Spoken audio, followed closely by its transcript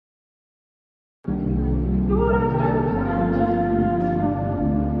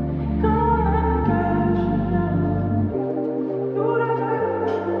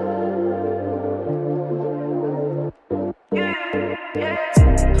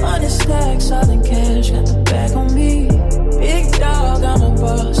100 stacks, all in cash, got the bag on me. Big dog, I'm a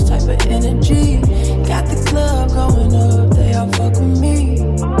boss, type of energy. Got the club going up, they all fuck with me.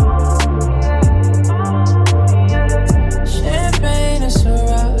 Champagne and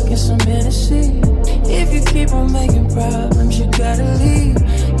Syrah, get some Hennessy. If you keep on making problems, you gotta leave.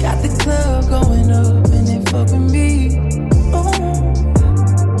 Got the club going up and they fuck with me. Oh.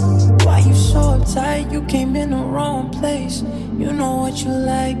 Why you so uptight? You came in the wrong place. You know what you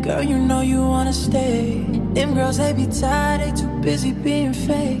like, girl, you know you wanna stay. Them girls, they be tired, they too busy being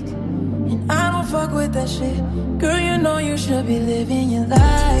fake. And I don't fuck with that shit. Girl, you know you should be living your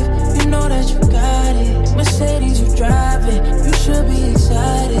life. You know that you got it. Mercedes, you driving, you should be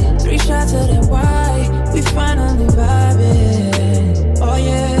excited. 3 shots of that white, we finally vibing. Oh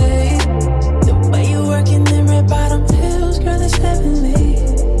yeah, the way you working them red bottom heels, girl, it's heavenly.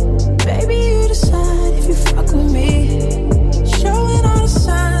 Baby, you decide if you fuck with me. Showing all the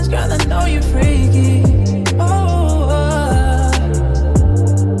signs, girl, I know you're freaky. Oh,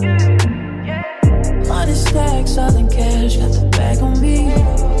 100 stacks, all in cash, got the bag on me.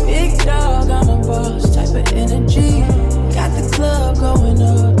 Big dog, I'm a boss, type of energy. Got the club going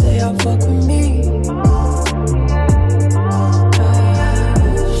up, they all fuck with me.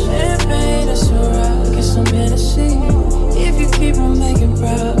 Champagne and Syrah, get some Hennessy. If you keep on making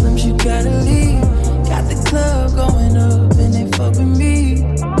problems, you gotta leave. Got the club going up and they fuck with me.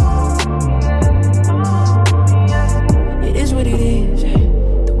 It is what it is.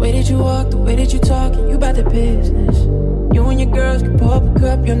 The way that you walk, the way that you talk, you about the business. You and your girls can pour up a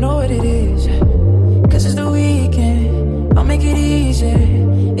cup, you know what it is. Cause it's the weekend, I'll make it easy.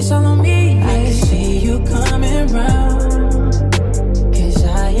 It's all on me. I can see you coming round, cause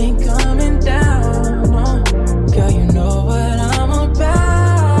I ain't coming down. No. Girl, you know what I'm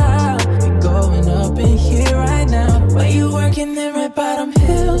about. We're going up in here right now. The way you working them red bottom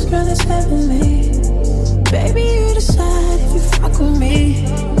hills, girl, it's heavenly. Baby, you decide if you fuck with me.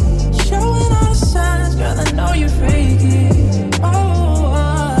 Showing all the signs, girl, I know you're freaky. Oh,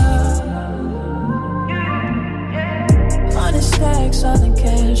 100 stacks, all in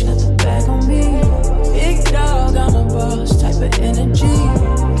cash, got the bag on me. Big dog, I'm a boss, type of energy.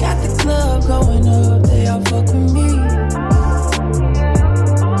 Got the club going up, they all fuck with me.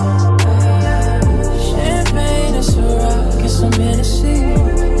 Champagne and Syrah, get some Hennessy.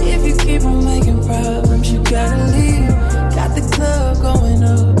 If you keep on making problems, you gotta leave. Got the club going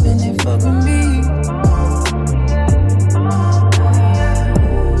up and they fuck with me.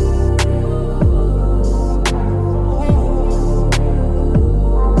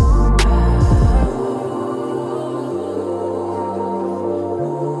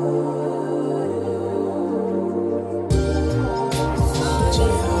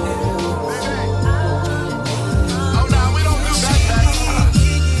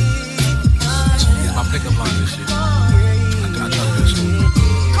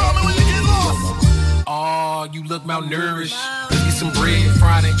 Look malnourished. Let's get some bread,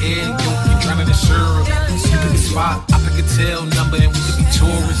 fried and egg, yolk, and drown in the syrup. You pick a spot, I pick a tail number, and we could be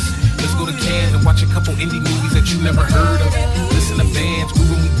tourists. Let's go to Cannes and watch a couple indie movies that you never heard of. Listen to bands, groove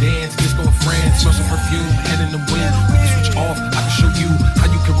when we dance, disco and friends, smell some perfume, head in the wind. We can switch off, I can show you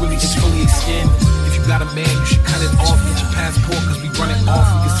how you can really exfoliate skin. If you got a man, you should cut it off. Get your passport, cause we run it off.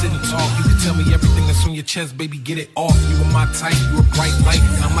 We can sit and talk, you can tell me everything that's on your chest, baby, get it off. You are my type, you a bright light,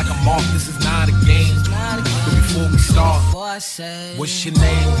 and I'm like a moth, this is not a game. But before we start, what's your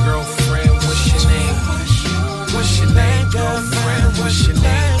name, girlfriend, what's your name? What's your name, girlfriend, what's your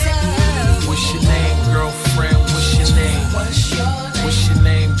name? What's your name, girlfriend, what's your name? What's your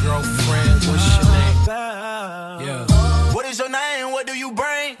name, girlfriend, what's your name? Yeah. What is your name, what do you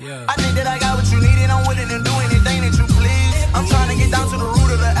bring? Yeah. I think that I got what you need and I'm willing to do anything that you please. I'm trying to get down to the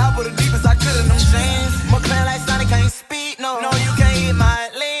root of the apple, the deepest I could in them jeans. My clan like Sonic can't speak, no. No, you can't hit my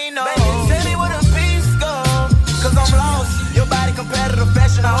lean, no. Baby, tell me where the peace go, cause I'm lost. Your body competitive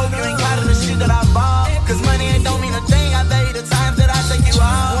fashion, I hope you ain't caught of the shit that I bought. Cause money ain't don't mean a thing, I tell you the times that I take you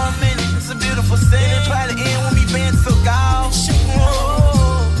out.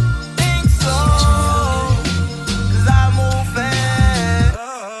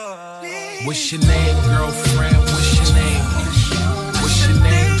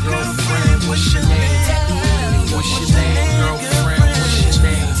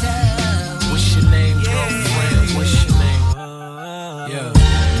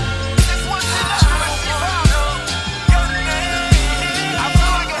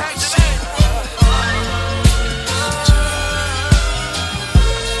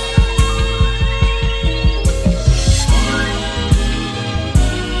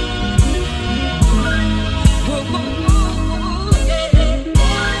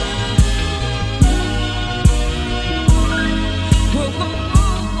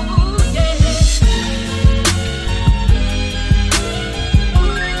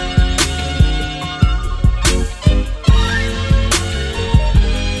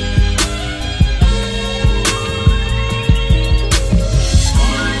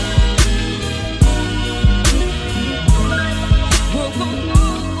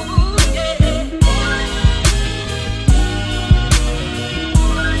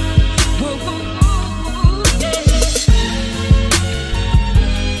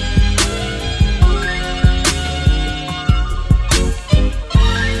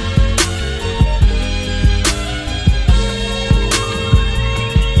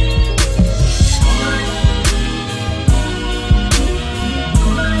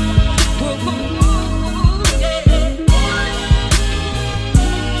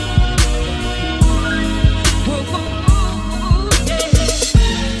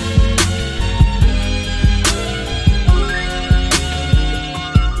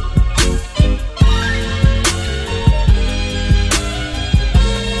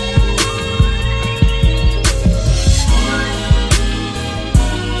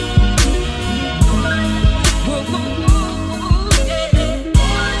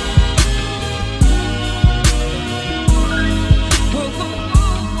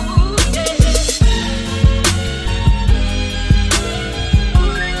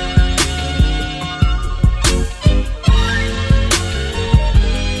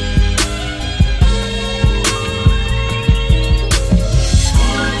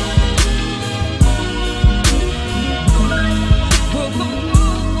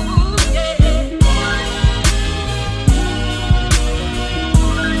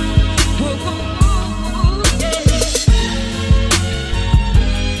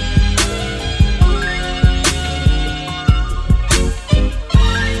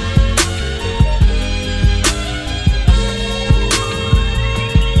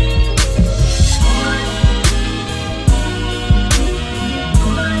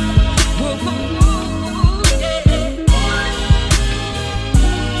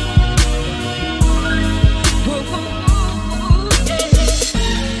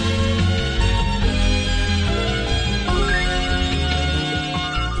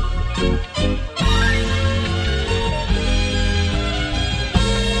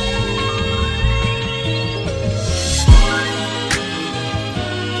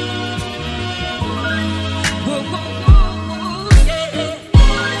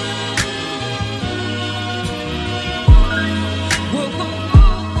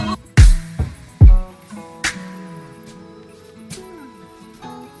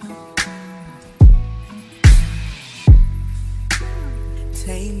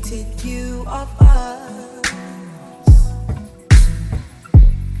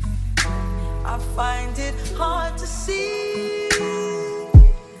 find it hard to see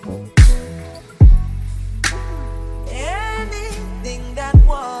anything that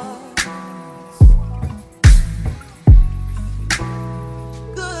was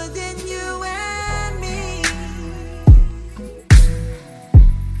good in you and me.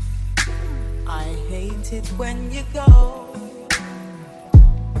 I hate it when you go.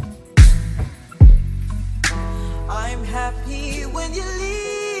 I'm happy when you leave.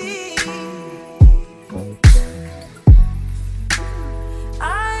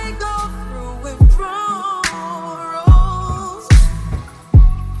 I go through withdrawals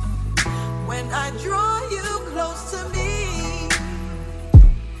when I draw you close to me.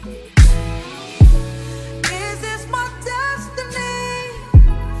 Is this my destiny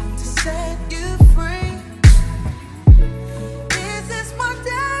to set you free? Is this my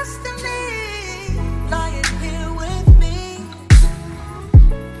destiny lying here with me,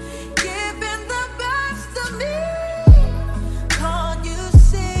 giving the best of me? Can't you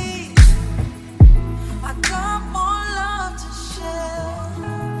see I got more love to share?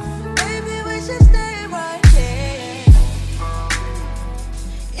 Maybe we should stay right here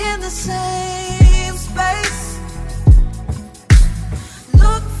in the same space.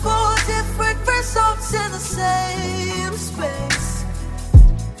 Look for different results in the same space.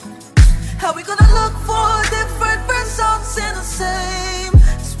 How we gonna look for different results in the same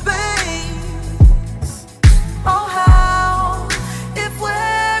space? Oh, how if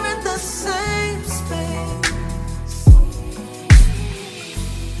we're in the same space?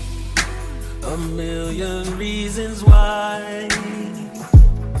 A million reasons why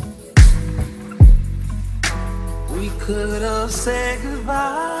we could have said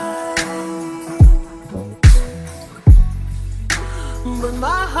goodbye, but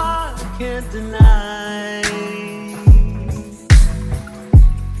my heart can't deny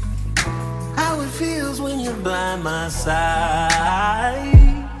how it feels when you're by my side.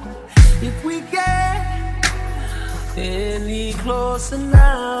 If we get any closer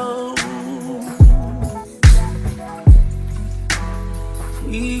now,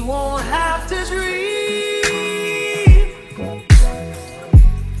 we won't have to dream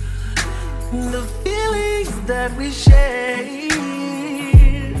the feelings that we share.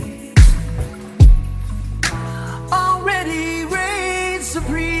 Already reign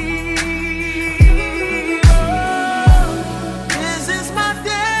supreme. Oh, this is my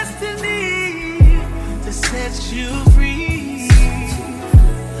destiny to set you free.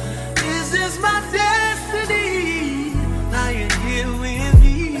 This is my destiny lying here with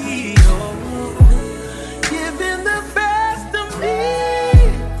me. Oh, giving the best of me.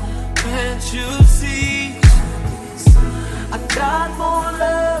 Can't you see? I got more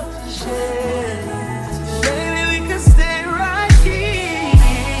love to share.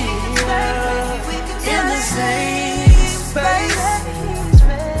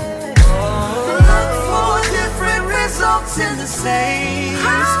 In the same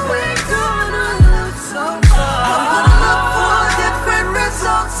How we gonna look so far? I'm gonna look for different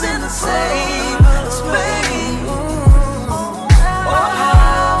results in the same space. Oh,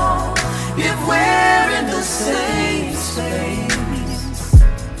 how if we're in the same space?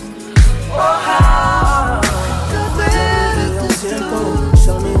 Oh, how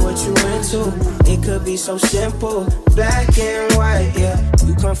show me what you into. It could be so simple, black and white, yeah.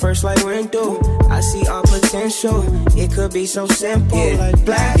 You come first like window. I see all potential. It could be so simple, yeah. Like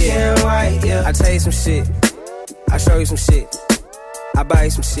black and white, yeah. I tell you some shit. I show you some shit. I buy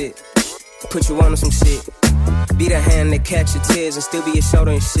you some shit. Put you on some shit. Be the hand that catch your tears and still be your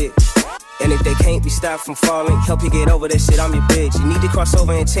shoulder and shit. And if they can't be stopped from falling, help you get over that shit, I'm your bitch. You need to cross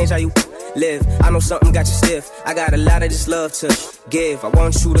over and change how you live. I know something got you stiff. I got a lot of this love to give. I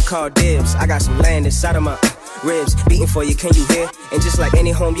want you to call dibs. I got some land inside of my ribs beating for you, can you hear? And just like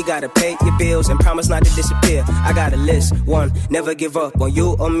any home, you gotta pay your bills and promise not to disappear. I got a list. 1, never give up on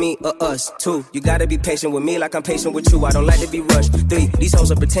you or me or us. 2, you gotta be patient with me like I'm patient with you. I don't like to be rushed. 3, these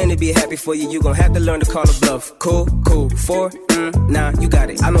hoes will pretend to be happy for you. You gon' have to learn to call a bluff. Cool. 4, nah, you got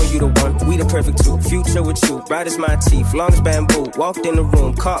it. I know you the one. We the perfect two. Future with you, bright as my teeth, long as bamboo. Walked in the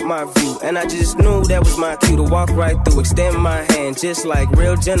room, caught my view, and I just knew that was my cue to walk right through. Extend my hand just like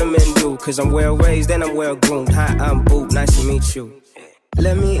real gentlemen do. Cause I'm well raised and I'm well groomed. Hi, I'm Boo, nice to meet you.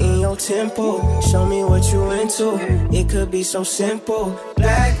 Let me in your tempo, show me what you into. It could be so simple,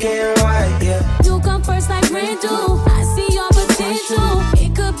 black and white, yeah. You come first like rain do. I see your potential.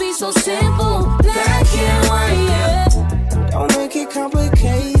 It could be so simple, black and white, yeah. Don't make it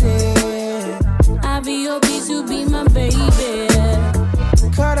complicated. I be your bitch, you be my baby.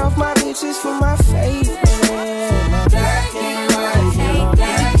 Cut off my bitches for my favorite. Black and white, yeah.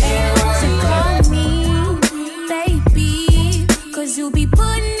 Black and white, yeah.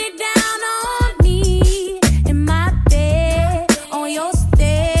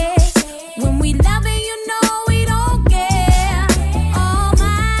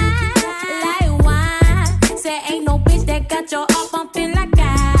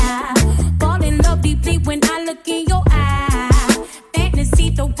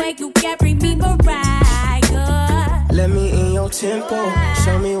 tempo.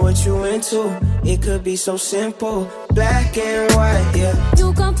 Show me what you into. It could be so simple. Black and white, yeah.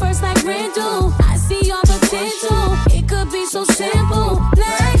 You come first like rain do. I see your potential. It could be so simple.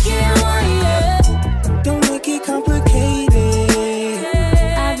 Black and white, yeah. Don't make it complicated.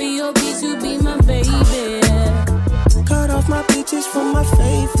 I be your bitch, you be my baby. Cut off my peaches from my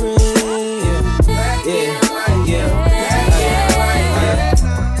favorite. Yeah.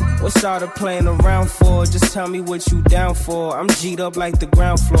 What's all the playing around for? Just tell me what you down for. I'm G'd up like the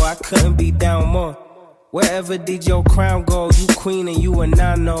ground floor. I couldn't be down more. Wherever did your crown go? You queen and you a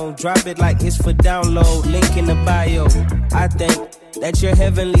nano. Drop it like it's for download. Link in the bio. I think that you're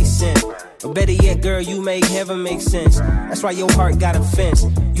heavenly sent. Or better yet, girl, you make heaven make sense. That's why your heart got a fence.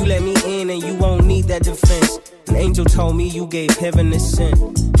 You let me in and you won't need that defense. An angel told me you gave heaven a scent.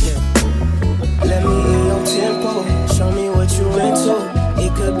 Yeah. Let me in your tempo. Show me what you into.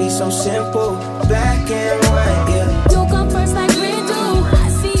 It could be so simple. Black and white, yeah. You come first like rain do. I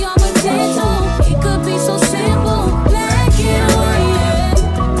see your potential. It could be so simple. Black and white, yeah.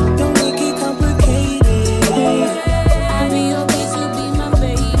 Don't make it complicated. I be your bitch, you be my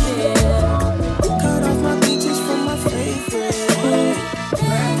baby. Cut off my peaches from my favorite.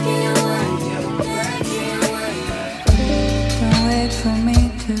 Black and white, yeah. Black and white. Don't wait for me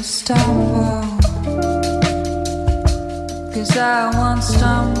to stumble. 'Cause I won't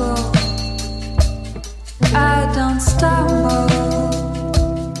stumble. I don't stumble.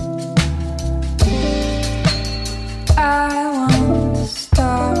 I won't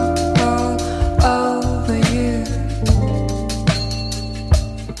stumble over you.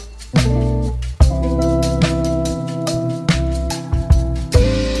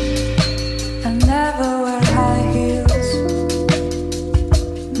 I never wear high heels.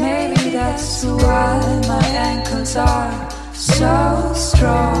 Maybe that's why my ankles are so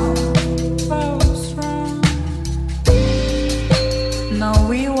strong. No,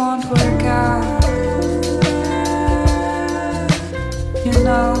 we won't work out. You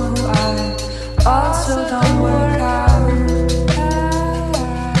know who I also don't work out.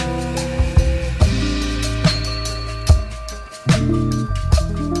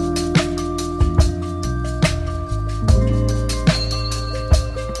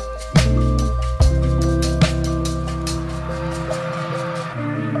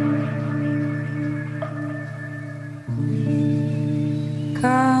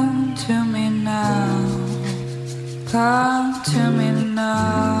 Come to me now. Come to me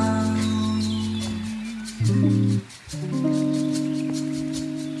now.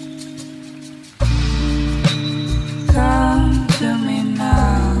 Come to me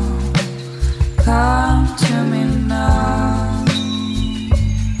now. Come to me now.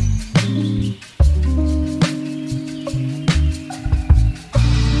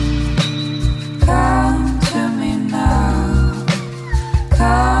 Come to me now.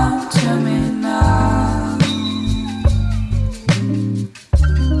 Come to me now.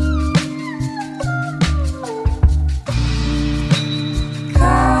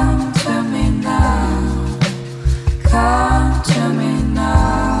 Come to me now. Come to me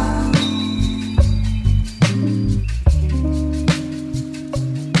now.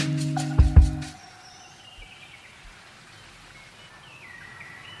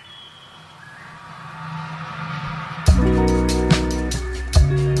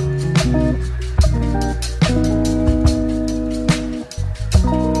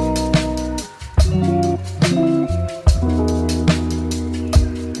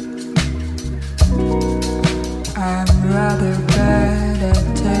 I'm rather bad at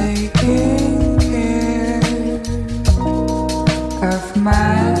taking care of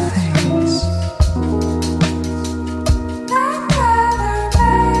my things.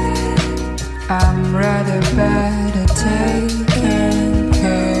 I'm rather bad at taking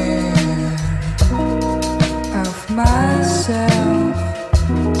care of myself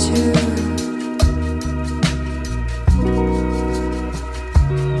too.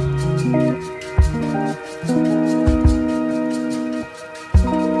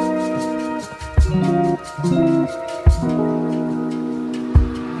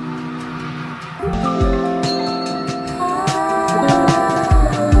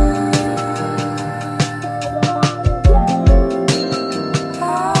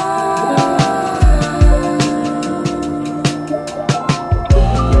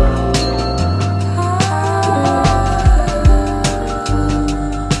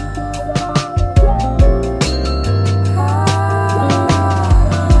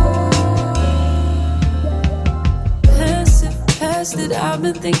 I've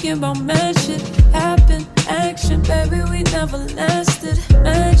been thinking about mad shit. Happen, action, baby, we never lasted.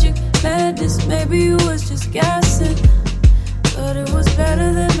 Magic, madness, maybe you was just gassing. but it was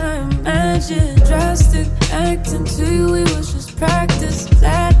better than I imagined. Drastic acting to you, it was just practice.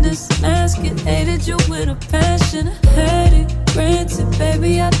 Sadness, masking, hated you with a passion. I had it, granted,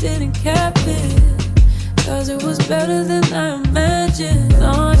 baby, I didn't cap it. Cause it was better than I imagined.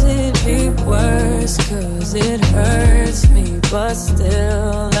 Thought it'd be worse, cause it hurts me. But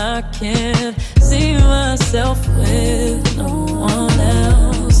still I can't see myself with no one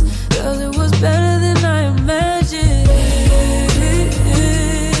else. Cause it was better than I imagined.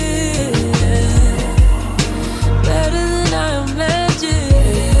 Better than I imagined.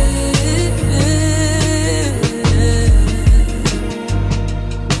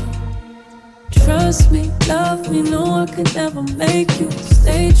 Trust me, love me, no I could never make you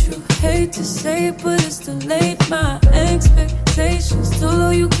stay true. Hate to say it, but it's too late. My expectations too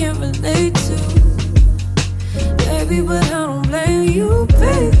low, you can't relate to. Baby, but I don't blame you,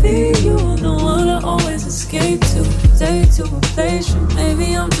 baby. You are the one I always escape to. Day to replace you,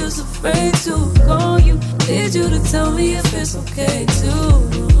 maybe I'm just afraid to call you. Need you to tell me if it's okay too.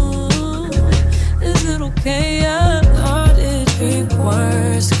 Is it okay? I thought it'd be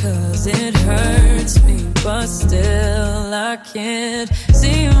worse, cause it hurts me. But still I can't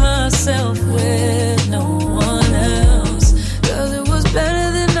see myself with no one else. Cause it was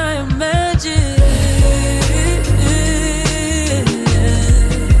better than I imagined.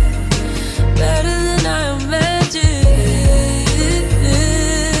 Better than I imagined.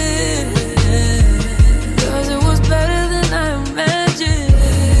 Cause it was better than I imagined.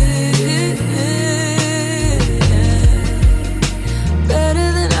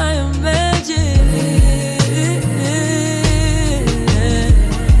 Better than I imagined.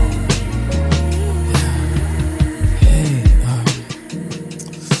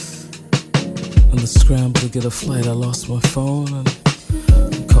 On the scramble to get a flight, I lost my phone and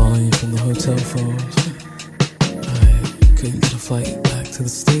I'm calling you from the hotel phone. I couldn't get a flight back to the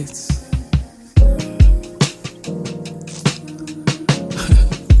States.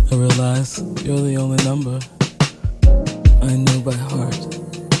 I realized you're the only number I knew by heart.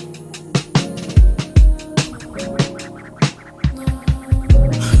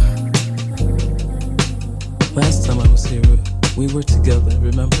 Last time I was here, we were together,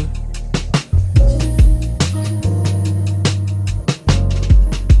 remember?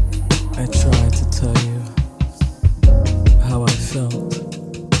 I tried to tell you how I felt.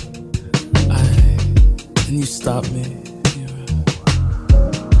 And you stopped me.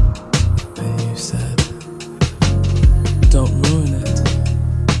 And you said, don't ruin it.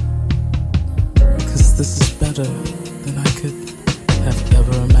 'Cause this is better than I could have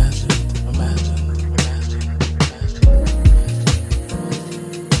ever imagined.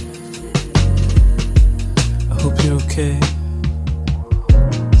 I hope you're okay.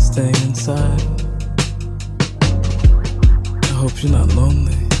 Staying inside. I hope you're not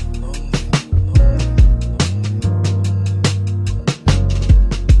lonely.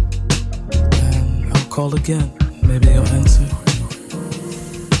 And I'll call again. Maybe you'll answer.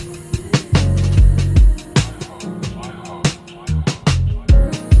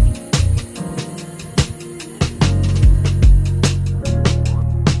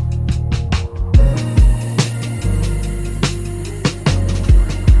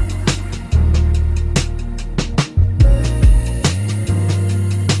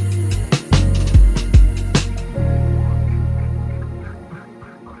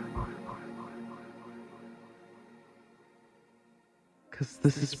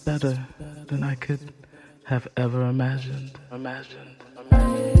 This is better than I could have ever imagined.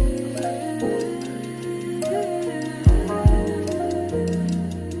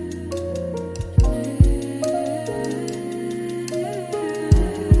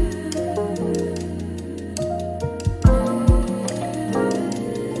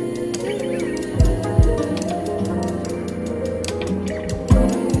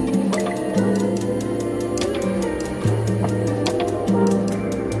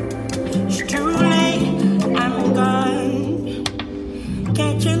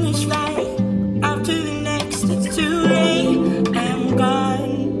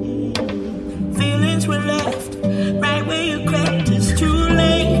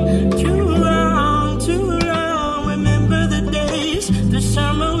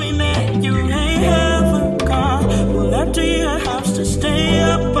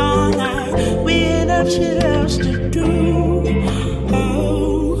 Shit else to do.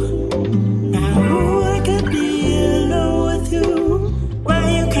 Oh, now I could be alone with you. Why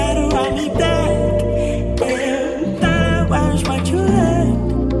you gotta ride me back? Damn, that was what you like.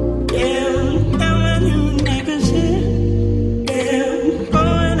 Damn, now my new niggas here. Damn,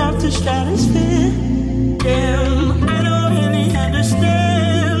 going off the stratosphere. Damn, I don't really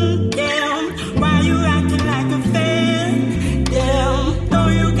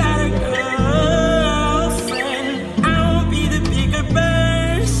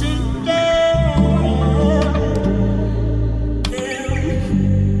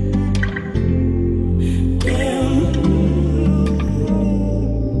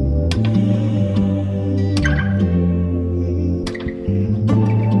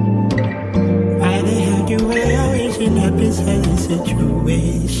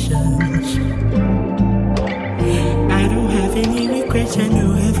situations. I don't have any regrets, I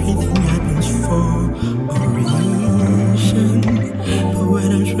know everything happens for a reason. But what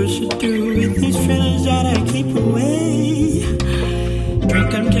I'm supposed to do with these feelings that I keep away?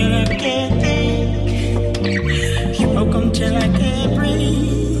 Drink them till I can't think, smoke them till I can't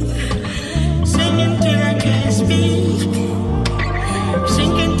breathe, sing them till I can't speak,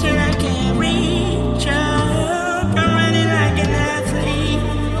 sinking till I can't reach out. I'm running like an athlete,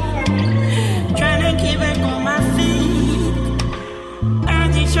 trying to get back on my feet. I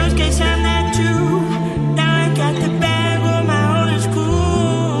think shows can't sound that true. Now I got the bag on my own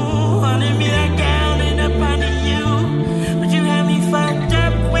school, holding me like down and up under you. But you had me fucked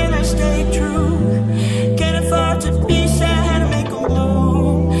up when I stayed true. Can't afford to be sad, had to make a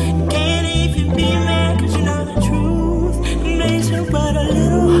move. Can't even be mad cause you know the truth. Amazing what a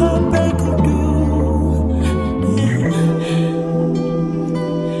little heartbreak will do.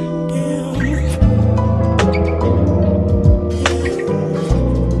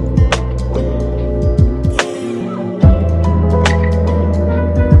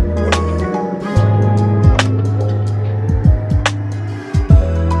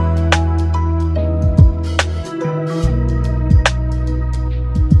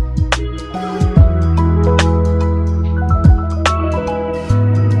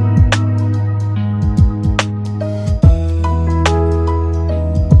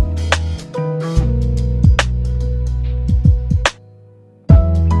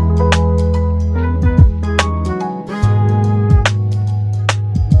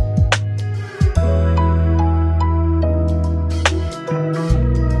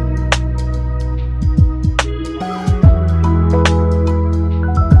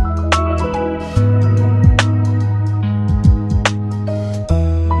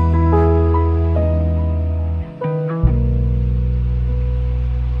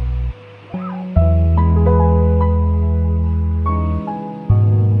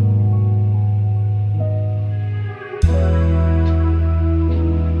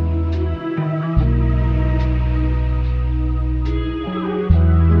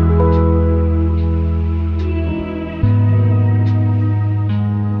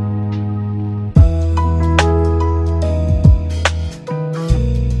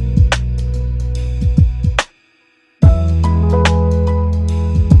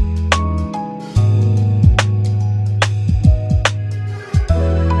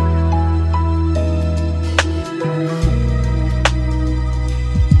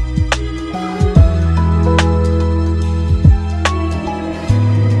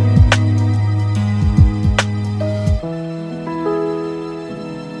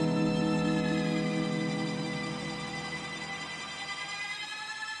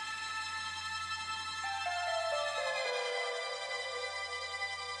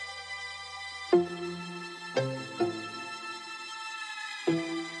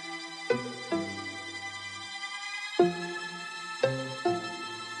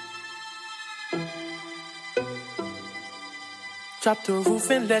 Drop the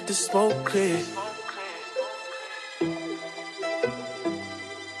roof and let the smoke clear.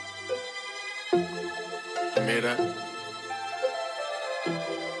 You hear that?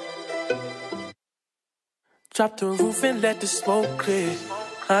 Drop the roof and let the smoke clear.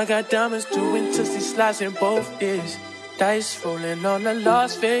 I got diamonds doing tootsie slides in both ears. Dice rolling on the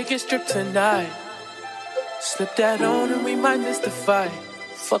Las Vegas Strip tonight. Slip that on and we might miss the fight.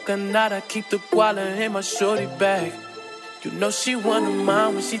 Fuck a night, I keep the guala in my shorty bag. You know she one of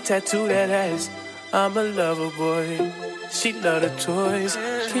mine when she tattooed that ass. I'm a lover boy, she love the toys.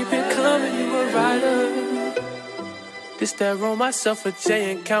 Keep it coming, you a rider. This that roll myself a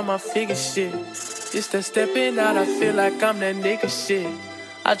J and count my figure shit. This that stepping out, I feel like I'm that nigga shit.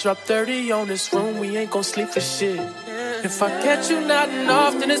 I drop 30 on this room, we ain't gon' sleep for shit. If I catch you nodding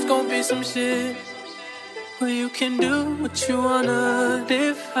off, then it's gon' be some shit. Well, you can do what you wanna,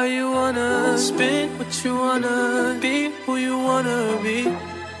 live how you wanna, spin what you wanna, be who you wanna be.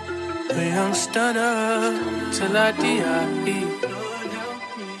 A young stunner till I die.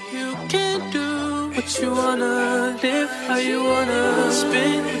 You can do what you wanna, live how you wanna,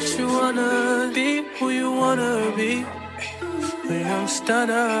 spin what you wanna, be who you wanna be. A young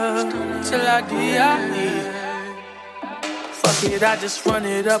stunner till I die. Fuck it, I just run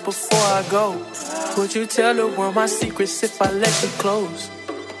it up before I go. Would you tell the world my secrets if I let you close?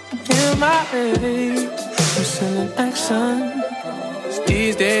 In my head, I'm selling action.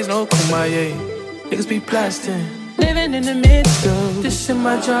 These days, no kumaye. Niggas be blasting. Living in the midst of this shit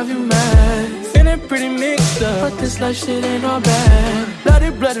might drive you mad. Feeling pretty mixed up, but this life shit ain't all bad. Love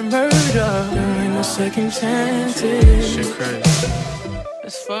bloody murder. There ain't no second chances. Shit crazy.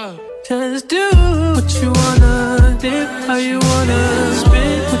 That's fuck. Just do what you wanna, dip how you wanna,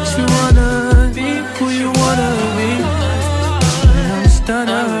 spit what you wanna, be who you wanna be. And I'm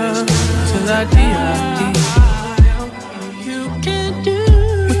stunner till I D.I.D. You can do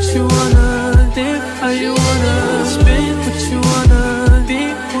what you wanna, dip how you wanna, spit what you wanna, be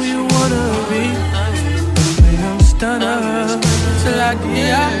who you wanna be. And I'm stunner till I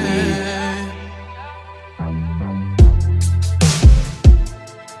D.I.D.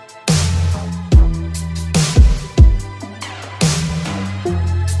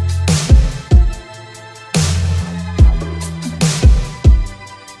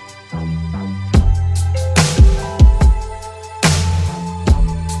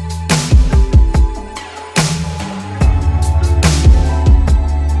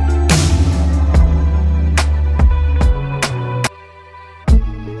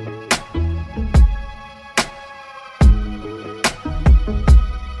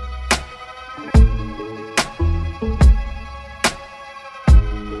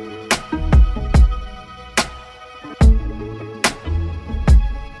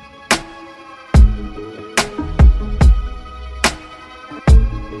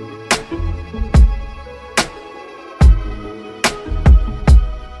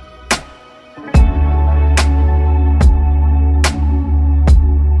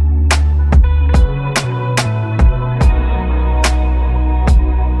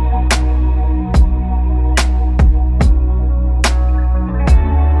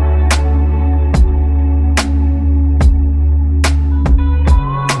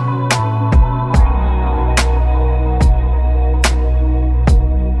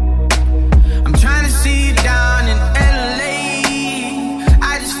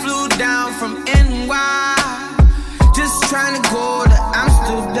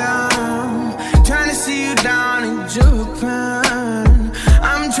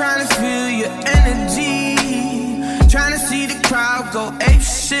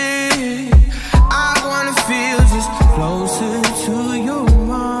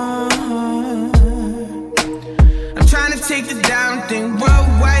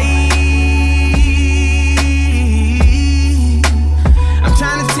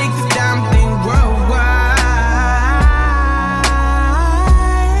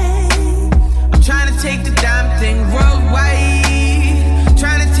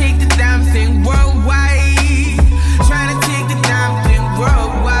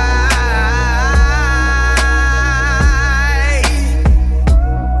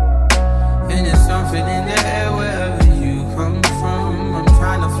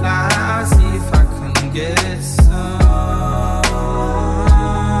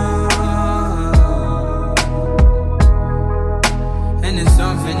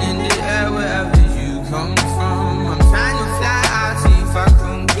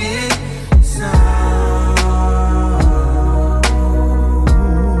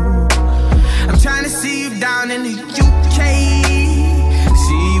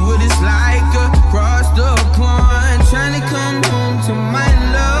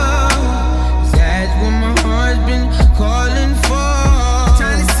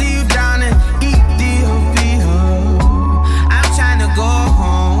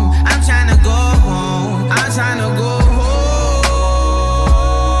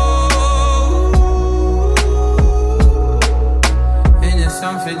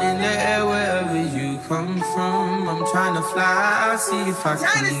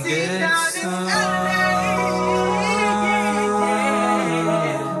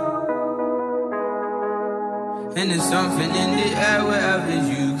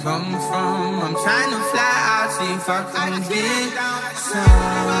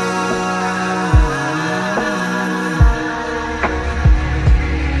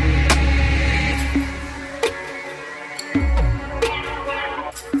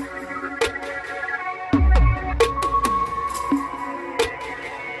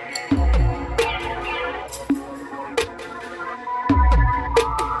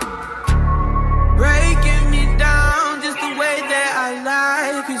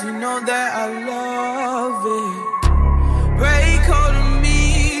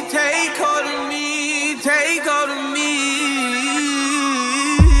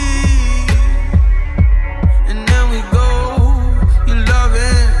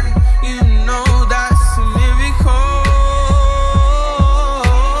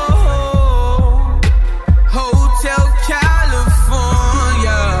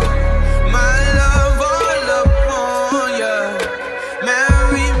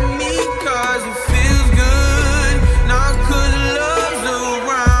 Marry me 'cause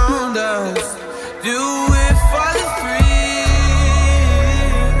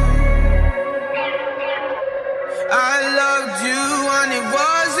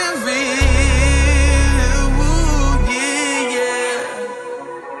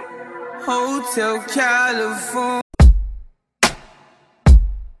Hotel California.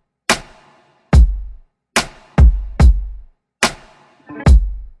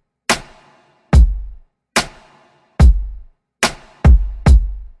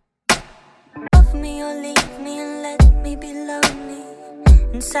 Love me or leave me and let me be lonely.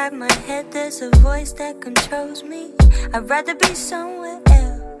 Inside my head there's a voice that controls me. I'd rather be somewhere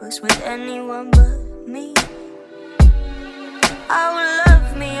else with anyone but me. Oh,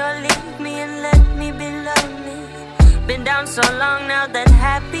 love me or leave me and let me be lonely. Been down so long now that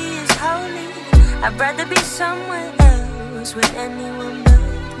happy is holy. I'd rather be somewhere else with anyone but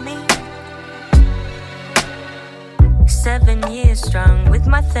me. 7 years strong with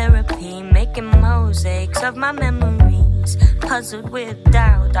my therapy, making mosaics of my memories. Puzzled with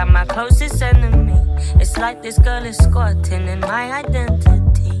doubt, I'm my closest enemy. It's like this girl is squatting in my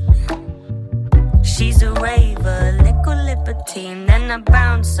identity. She's a raver, liquor libertine, then a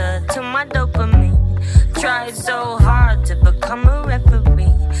bouncer to my dopamine. Tried so hard to become a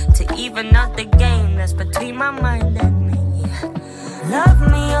referee, to even out the game that's between my mind and me. Love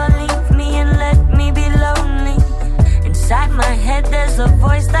me or leave me and let me be lonely. Inside my head there's a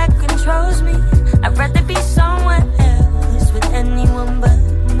voice that controls me. I'd rather be somewhere else with anyone but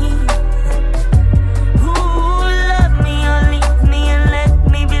me. Ooh, love me or leave me and let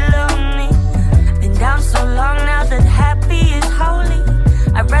me be lonely. Been down so long now that happy is holy.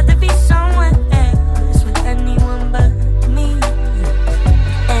 I'd rather be somewhere else with anyone but me.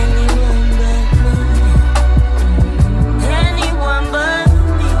 Anyone but me. Anyone but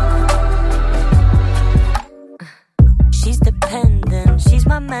me. She's dependent, she's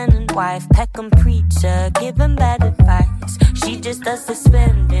my man and wife. Peckham preacher, giving bad advice. She just does the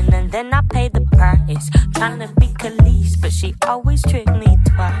spending and then I pay the price. Trying to be Khalees, but she always tricked me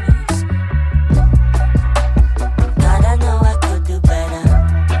twice. God, I know I could do better.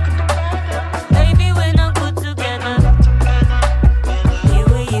 Baby, we're not good together. You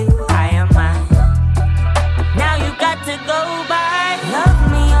are you, I am mine. Now you got to go by. Love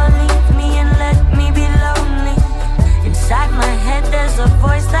me or leave me and let me be lonely. Inside my head there's a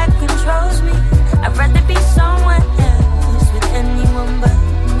voice that controls me. I'd rather be somewhere else with anyone but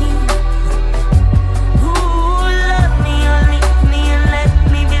me. Ooh, love me or leave me and let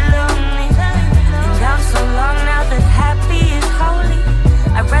me be lonely. Been down so long now that happy is holy.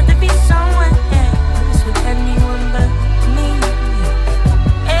 I'd rather be somewhere else with anyone but me.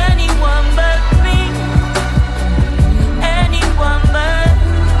 Anyone but me. Anyone but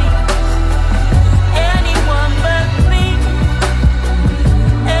me. Anyone but me.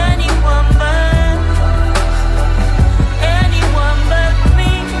 Anyone but. Anyone but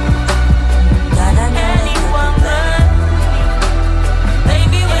me. God, I know anyone but me.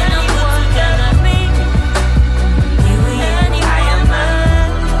 Baby, when I'm together, me. You and I am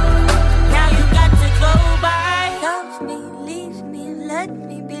mine. Now you got to go by. Love me, leave me, let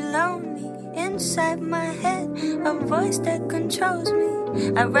me be lonely. Inside my head, a voice that controls me.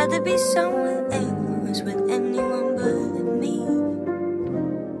 I'd rather be somewhere else with anyone but me.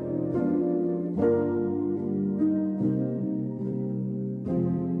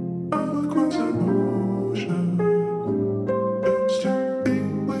 Across the ocean, just to be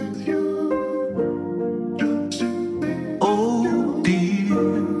with you, just to be. Oh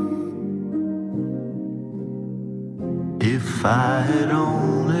dear, if I had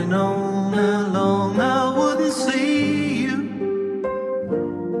only known how long I wouldn't see you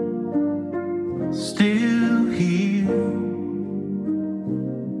still here,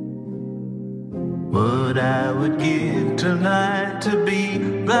 what I would give tonight to be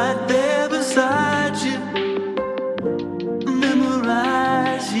right there beside you,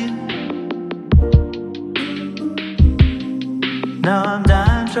 memorize you. Now I'm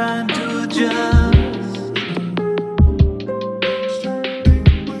dying trying to adjust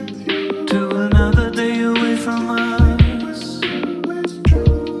to another day away from us.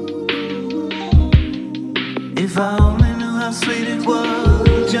 If I only knew how sweet it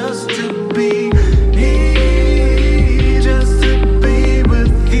was just to be here, just to be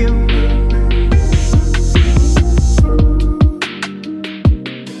with you.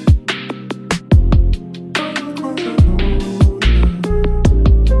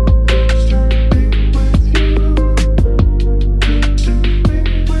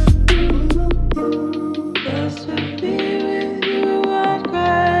 Just to be with you, I'd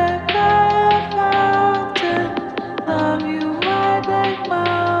climb a mountain. Love you right like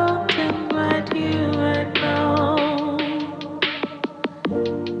mountain, right here, right now.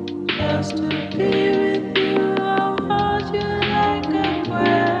 Just to be with you, I'll hold you like a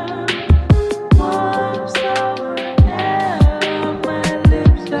well. Warm summer air on my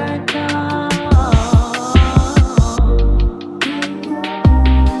lips right now.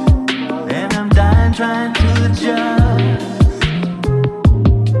 trying to adjust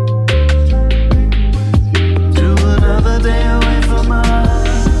to another day away from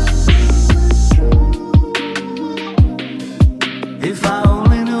us. If I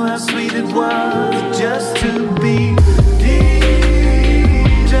only knew how sweet it was just to be deep,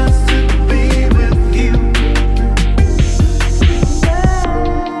 just to be with you.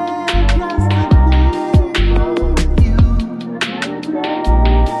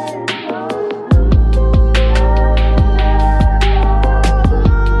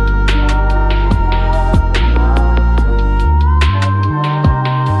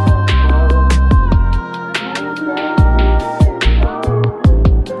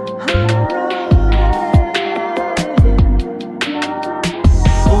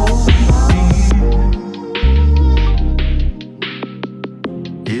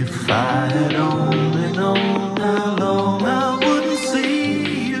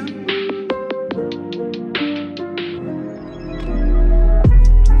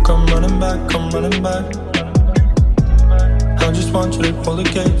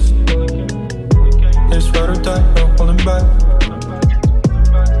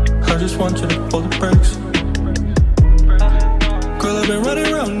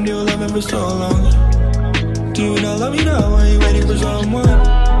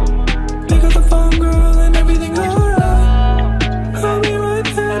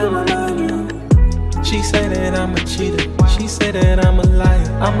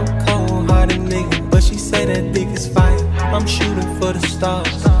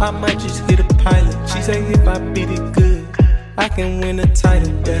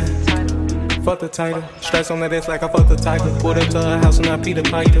 Title. Stress on that ass like I fucked the title. Put her to her house and I Peter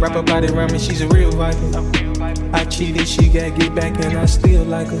Piper. Wrap her body around me, she's a real viper. I cheated, she got get back and I still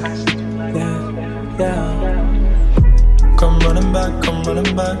like her. Yeah, yeah. Come running back, come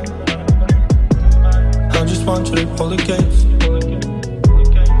running back. I just want you to hold the gates.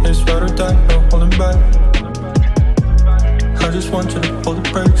 It's ride or die, no holding back. I just want you to hold the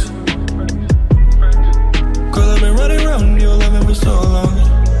brakes. Girl, I've been running around your loving for so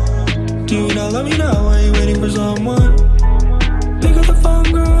long. Do you not love me now? Are you waiting for someone? Pick up the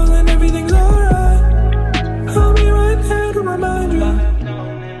phone, girl, and everything's alright. I'll be right there to remind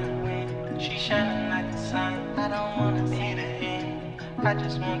you. She's shining like the sun. I don't wanna see the end. I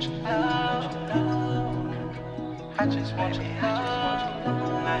just want your love. I just want your love.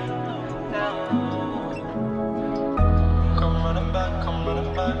 Come running back, come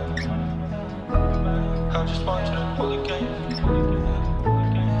running back. I just want you to pull the gate.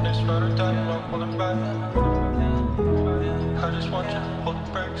 It's ride or die, no pulling back. I just want you to hold the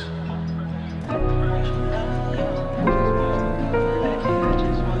brakes.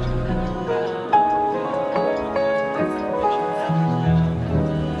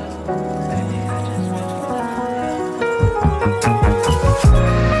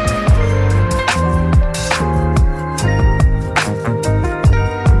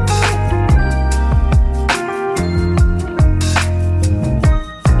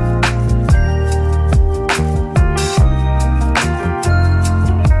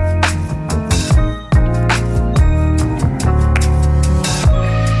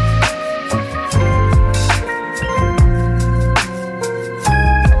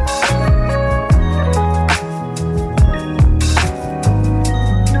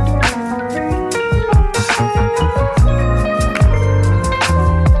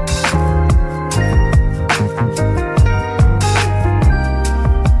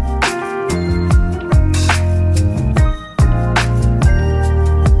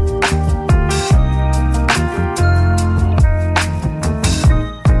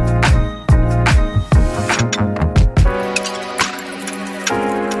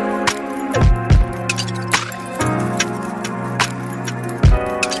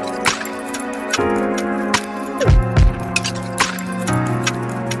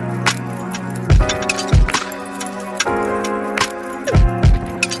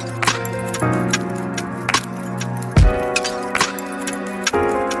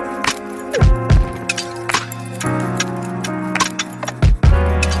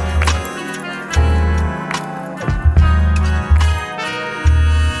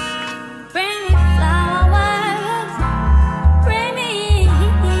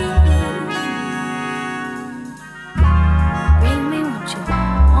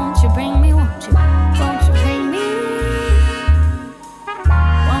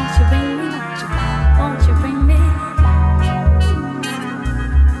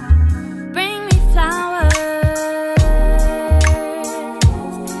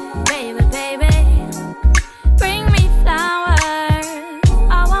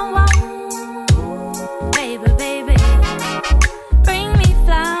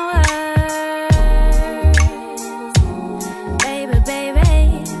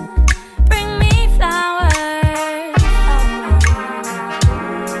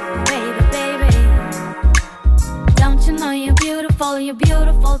 you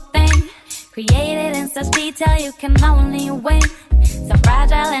beautiful thing. Created in such detail, you can only win. So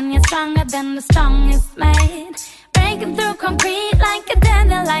fragile and you're stronger than the strongest made. Breaking through concrete like a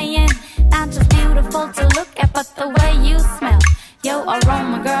dandelion. Not just beautiful to look at, but the way you smell. Yo,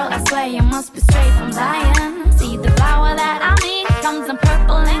 aroma girl, I swear you must be straight from Zion. See the flower that I mean comes in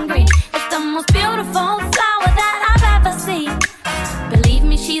purple and green. It's the most beautiful flower that I've ever seen. Believe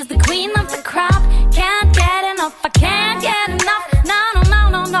me, she's the queen of the crop. Can't get enough, I can't get enough. No, no, no,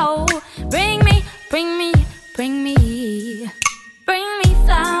 no, no. Bring me, bring me, bring me, bring me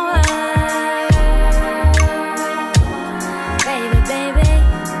flowers. Baby, baby,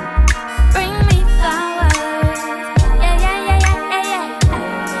 bring me flowers. Yeah, yeah, yeah, yeah, yeah, yeah.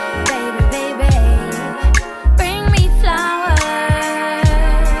 Baby, baby, bring me flowers.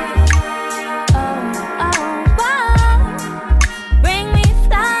 Oh, oh, wow. Bring me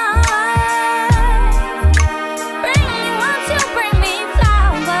flowers. Bring me, won't you bring me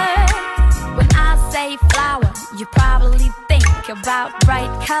flowers? When I say flower, you probably think about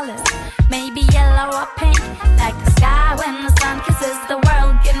bright colors, maybe yellow or pink, like the sky when the sun kisses the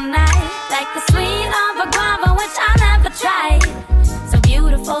world goodnight, like the sweet of a guava which I never tried. So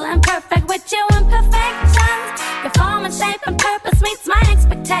beautiful and perfect with your imperfections. Your form and shape and purpose meets my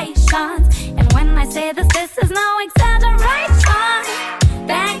expectations. And when I say this is no exaggeration.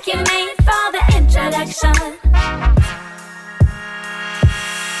 Thank you, mate, for the introduction.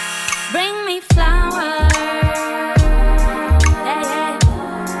 Bring me flowers. Yeah, yeah.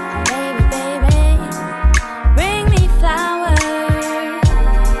 Baby, baby. Bring me flowers.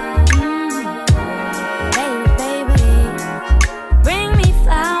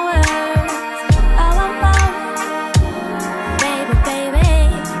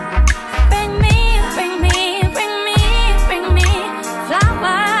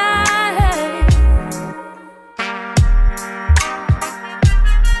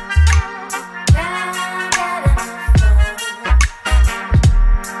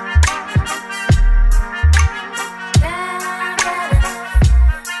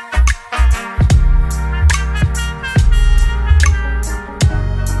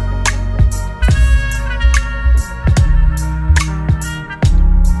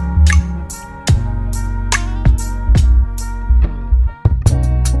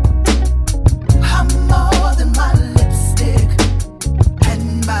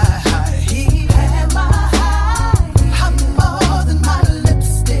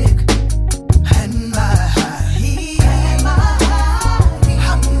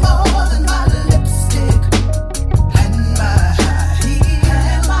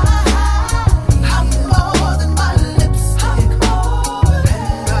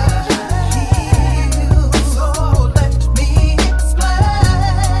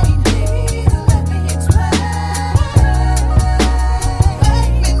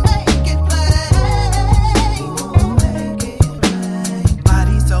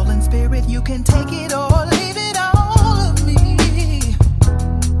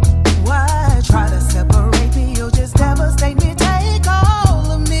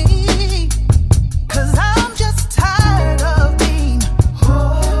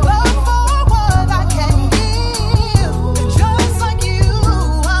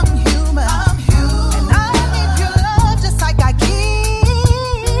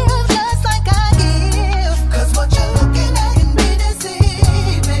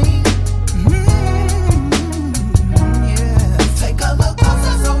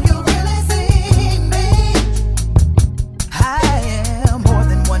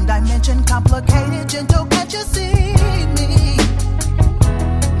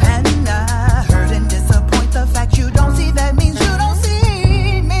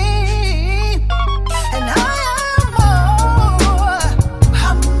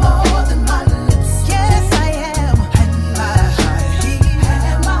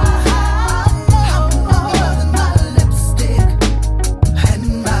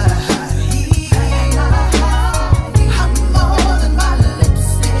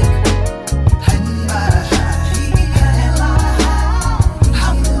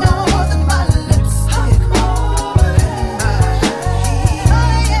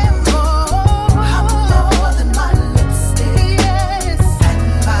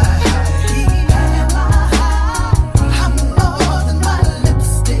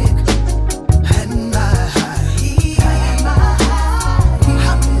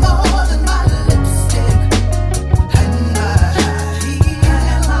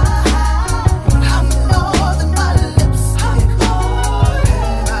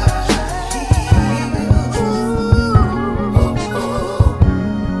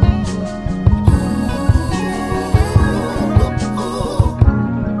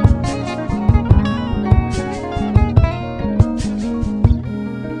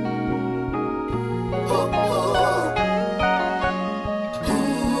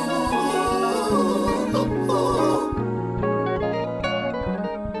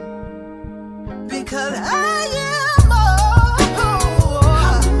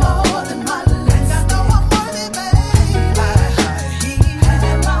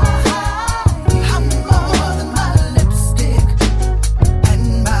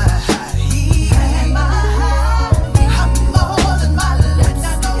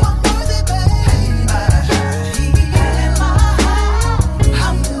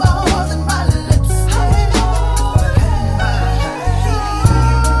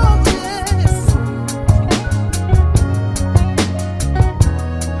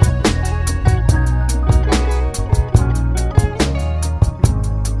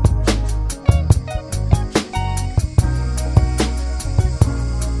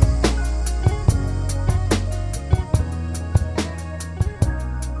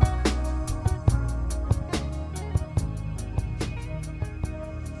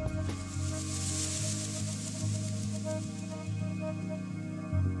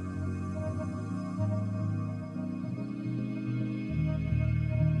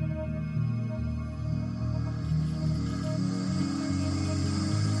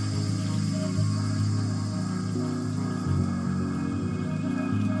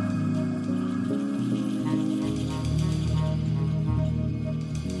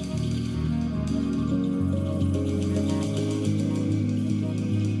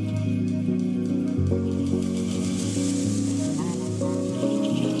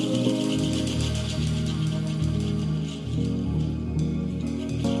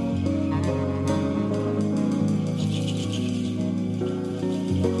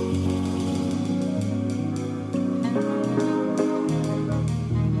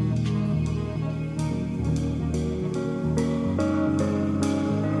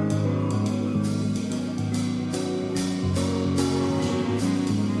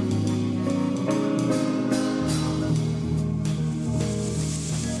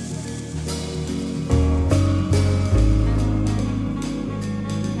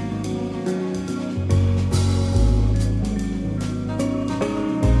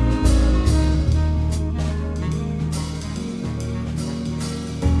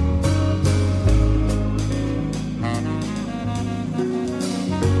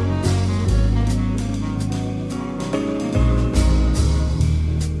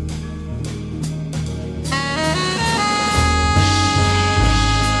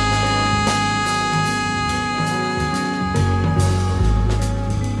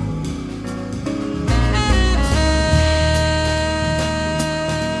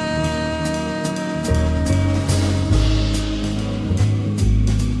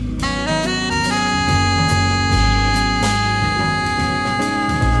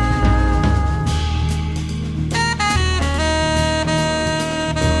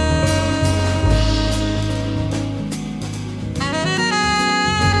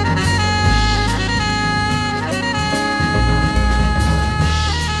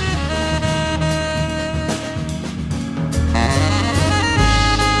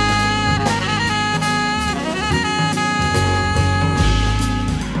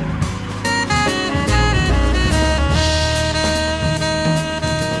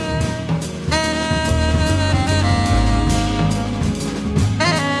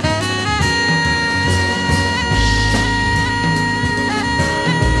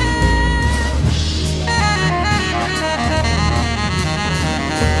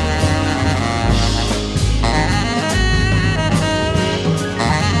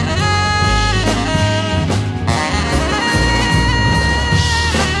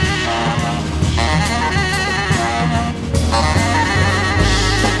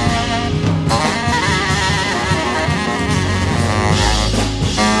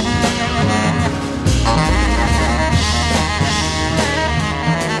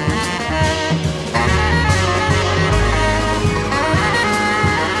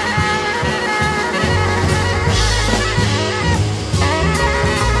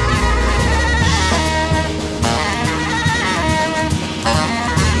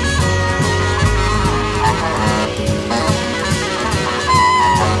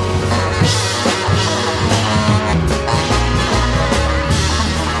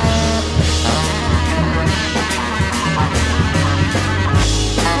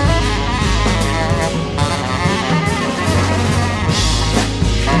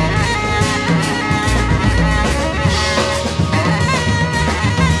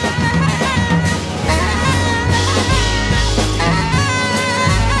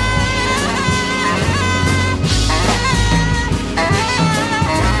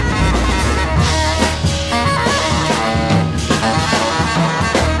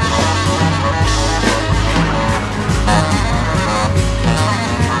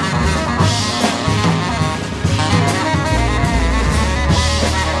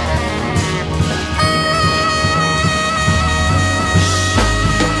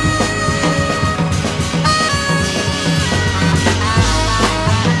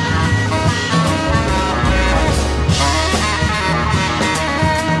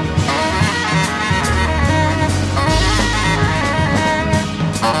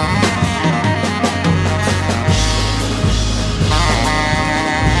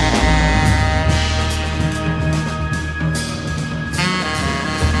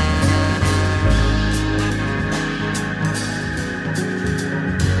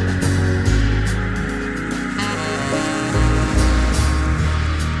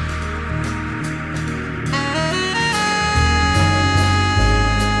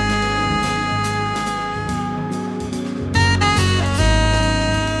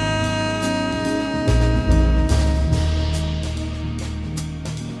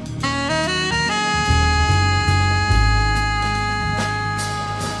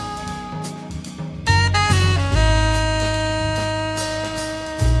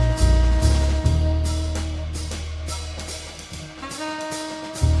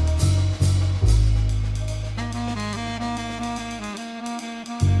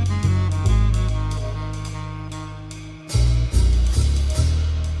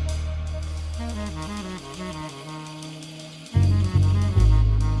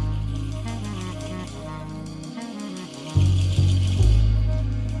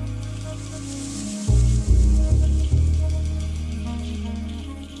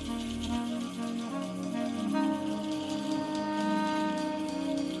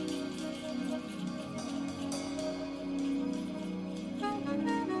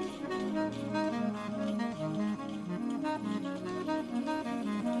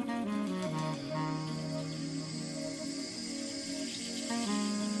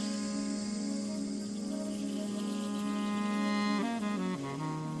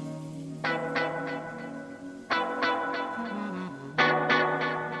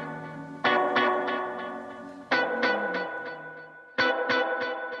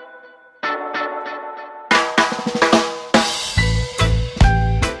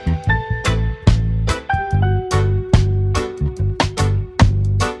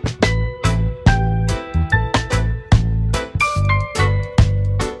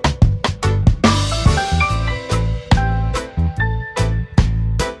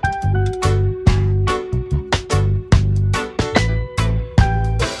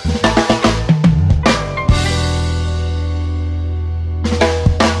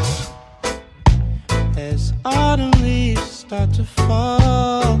 to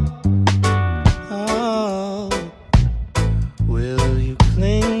fall. Oh, will you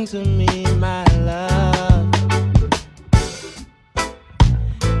cling to me, my love?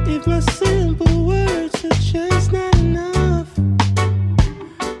 If my simple words are just not enough,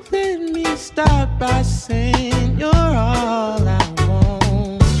 let me start by saying you're all I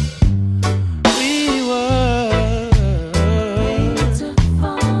want. We were made to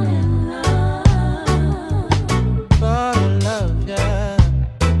fall in love. Fall in love, yeah.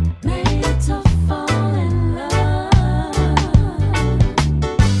 Made to fall in love.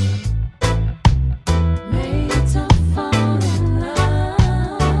 Made to fall in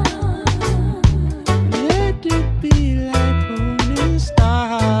love. Let it be like moon and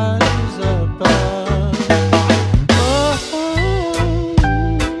stars above.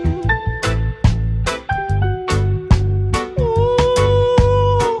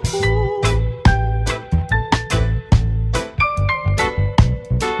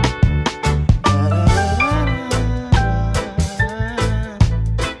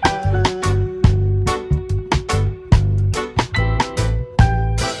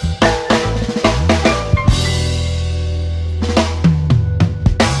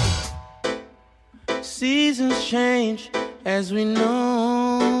 Seasons change as we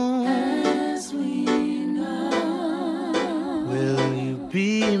know. As we know. Will you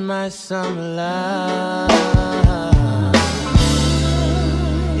be my summer love?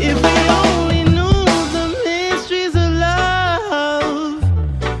 If we only knew the mysteries of love,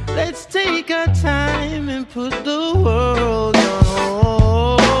 let's take our time and put the world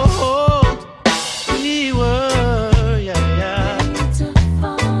on hold. We were, yeah, yeah. Made to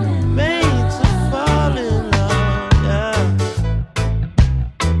fall in love, yeah.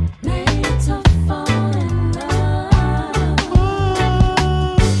 Made to fall in love.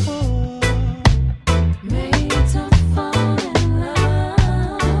 Made to fall in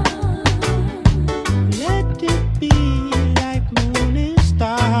love. Let it be like moon and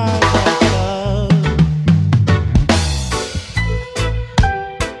stars above.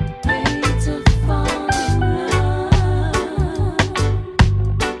 Made to fall in love.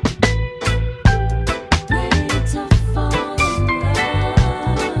 Made to fall in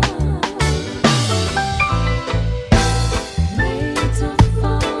love. Made to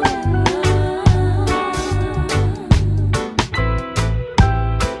fall in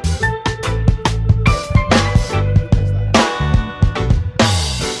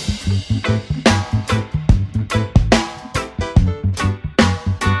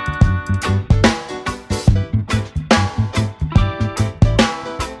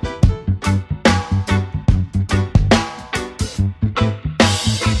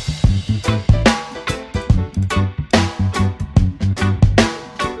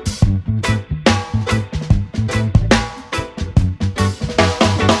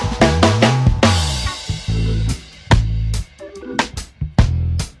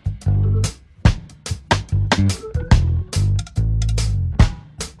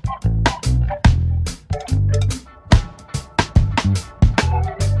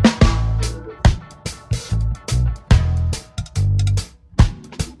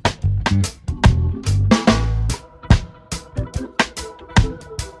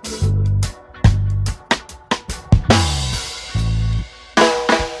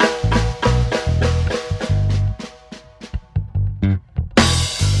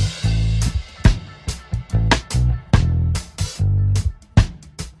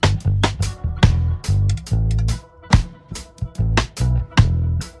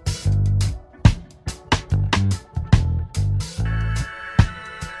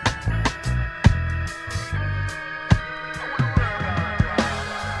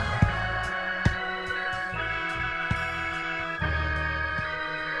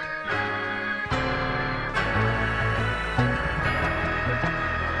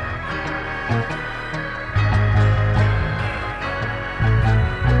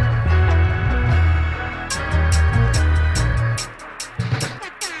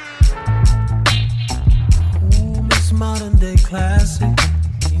modern day classic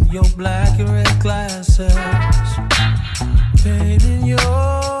in your black and red glasses, painting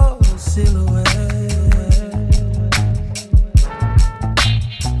your silhouette.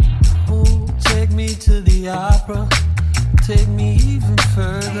 Oh, take me to the opera, take me even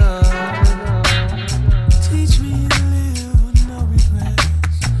further. Teach me to live with no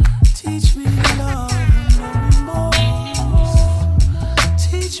regrets. Teach me to love with no remorse.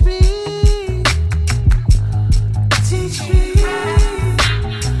 Teach me. Teach me,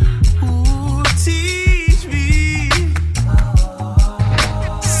 ooh, teach me.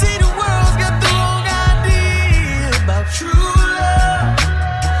 See, the world's got the wrong idea about true love.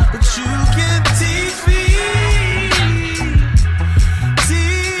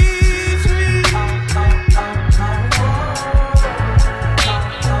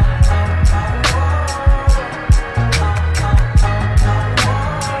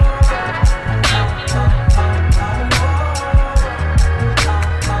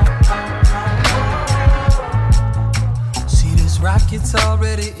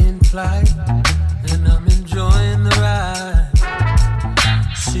 already in flight, and I'm enjoying the ride.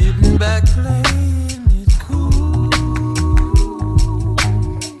 Sitting back playing it cool.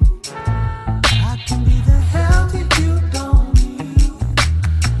 I can be the help that you don't need,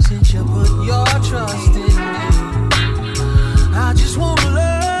 since you put your trust in me. I just wanna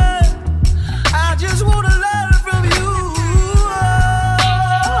learn, I just wanna learn from you.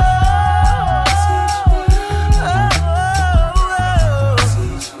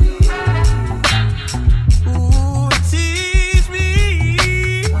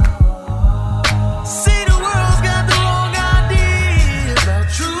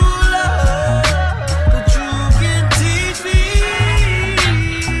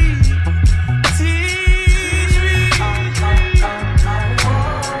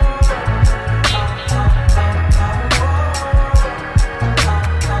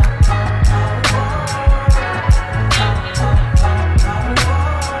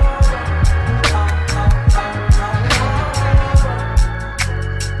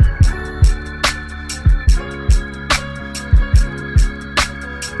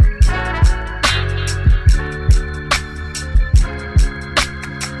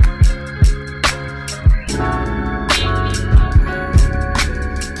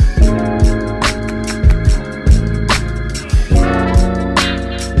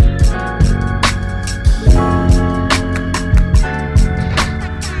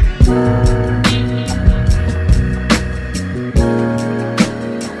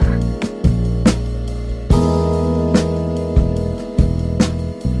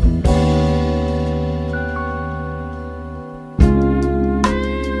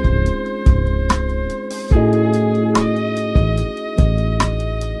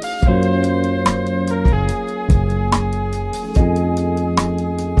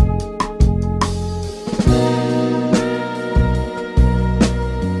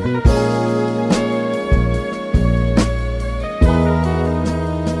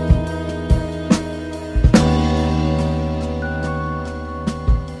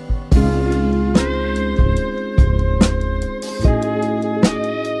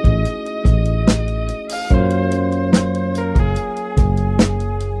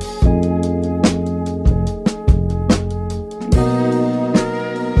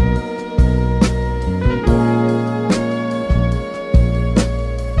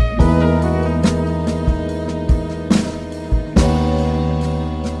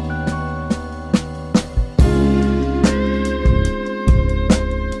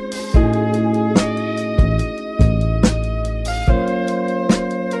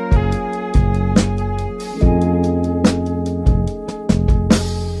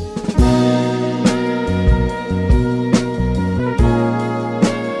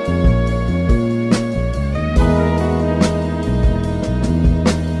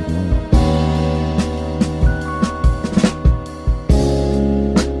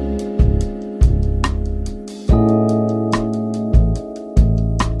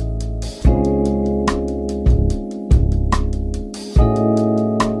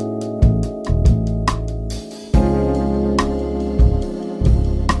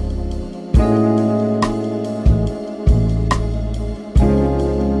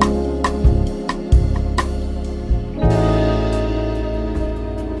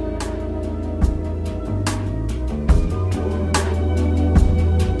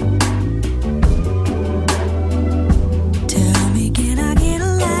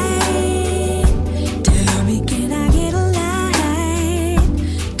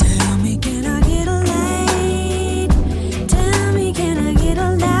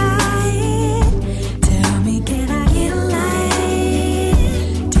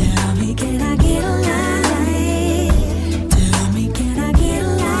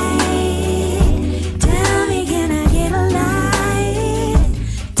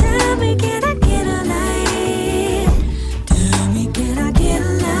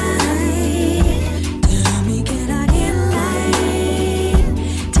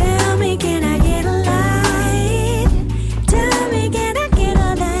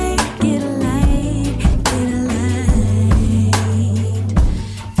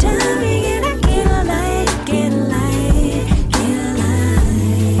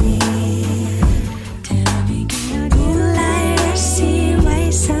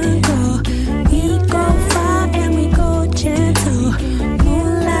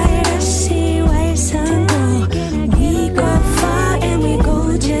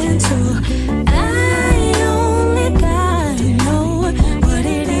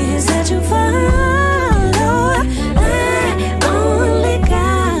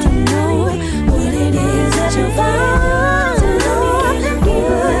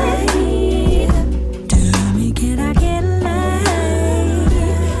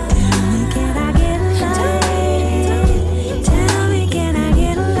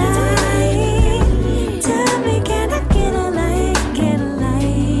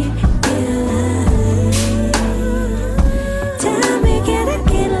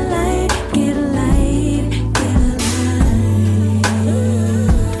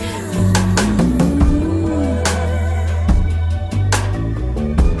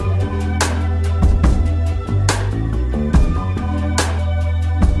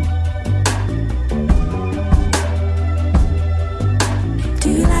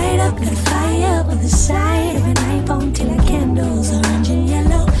 up, let the fire up on the side of an iPhone till our candles orange and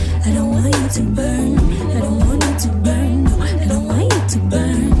yellow. I don't want you to burn, I don't want you to burn, no, I don't want you to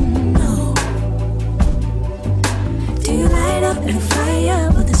burn, no. Do you light up, let the fire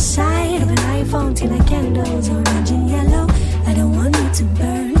up on the side of an iPhone till our candles orange and yellow. I don't want you to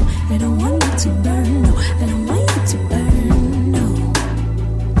burn, I don't want you to burn, no, I don't want you to burn, no.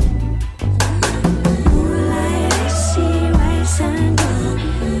 Moonlight, I see rice and gold.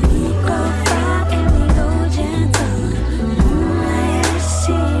 We go far and we go gentle. Moonlight, I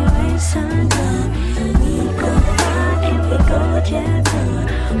see rice and gold. We go far and we go gentle.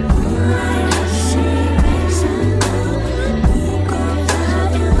 Moonlight, I see rice and gold. We go far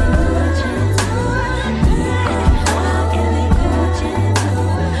and we go gentle. We go far and we go gentle.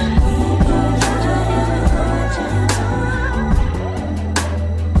 We go far and we go gentle.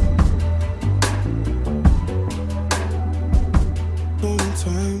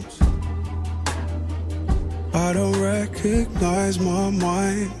 Sometimes I don't recognize my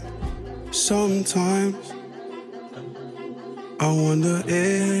mind. Sometimes I wonder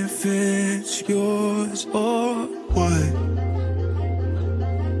if it's yours or mine.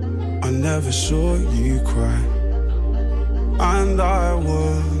 I never saw you cry, and I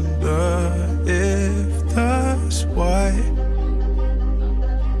wonder if that's why.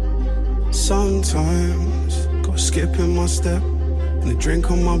 Sometimes go skipping my step, and a drink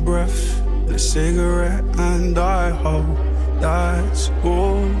on my breath, and a cigarette, and I hope that's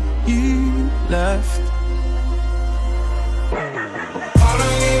all you left. I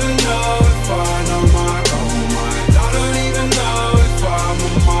don't even know if I know my own mind. I don't even know if I'm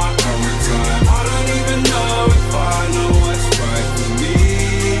on my own time. I don't even know if I know what's right for me.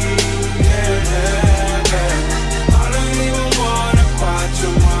 Yeah, yeah, yeah. I don't even wanna patch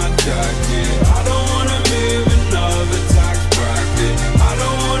on my jacket. I don't wanna move another tax bracket. I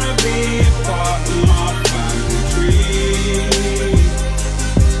don't wanna be a part of my family tree.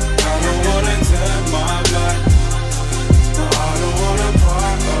 I don't wanna turn my back. I don't wanna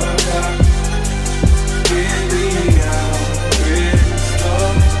part of that. Get me out, aristocracy.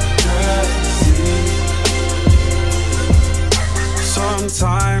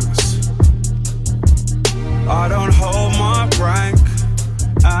 Sometimes I don't hold my rank,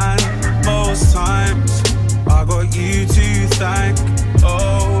 and most times I got you to thank.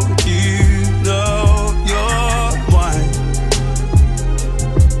 Oh, you know you're mine.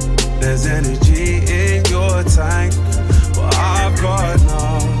 There's energy in your tank, but I've got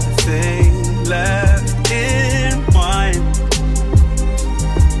nothing left in mine.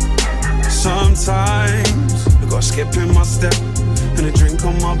 Sometimes I got skipping my step, and a drink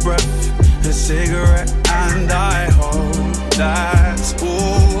on my breath, and a cigarette, and I hope that's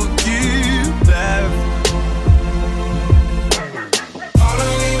all you left. I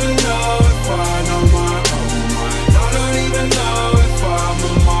don't even know if I know my own mind. I don't even know if I'm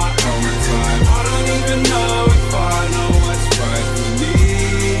on my own time. I don't even know if I know what's right for me.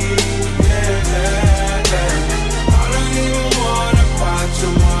 Yeah, yeah, yeah. I don't even wanna patch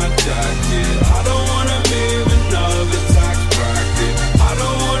on my jacket. I don't wanna move another tax bracket. I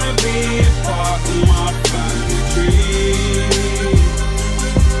don't wanna be a part of my family tree.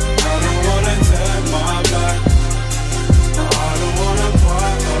 I don't wanna turn my back. I don't wanna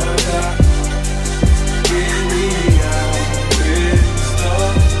part of that. Get me out,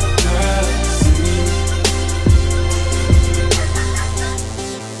 aristocracy.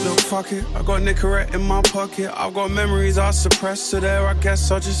 Look, fuck it, I got Nicorette in my pocket. I've got memories I suppressed, so there I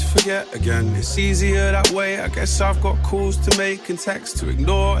guess I'll just forget again. It's easier that way, I guess I've got calls to make and texts to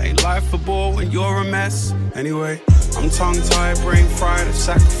ignore. Ain't life a bore when you're a mess. Anyway, I'm tongue-tied, brain fried, I've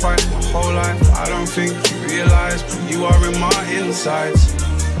sacrificed my whole life. I don't think you realize, but you are in my insides.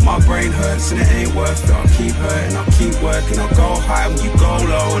 My brain hurts and it ain't worth it. I'll keep hurting, I'll keep working. I'll go high when you go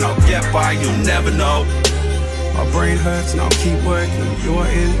low, and I'll get by, you'll never know. My brain hurts and I'll keep working. You're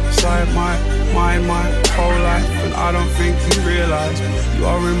inside my mind, my whole life, and I don't think you realize you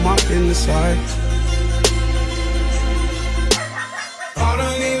are in my inside. I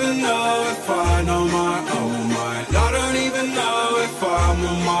don't even know if I know my own mind. I don't even know if I'm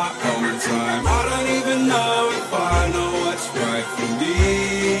on my own time. I don't even know if I know what's right for me.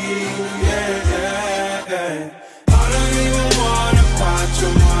 Yeah, yeah, yeah. I don't even wanna patch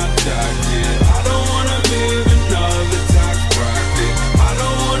on my jacket. I don't wanna move another tax bracket. I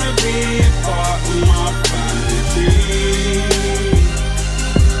don't wanna be a part of my family tree.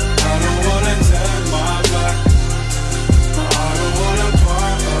 I don't wanna turn my back. I don't wanna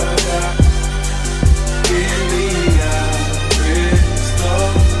part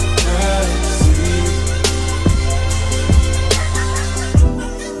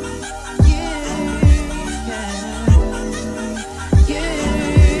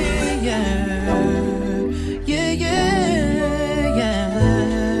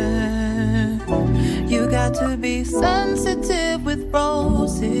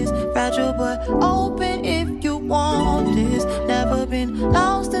roses. Fragile but open if you want this. Never been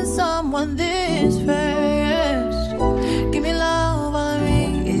lost in someone this fast. Give me love, all of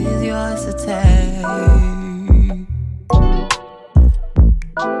me is yours to take.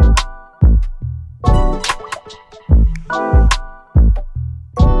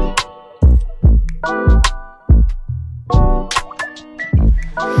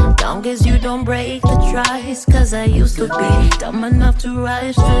 Long as you don't break the trust, cause I used to be dumb enough to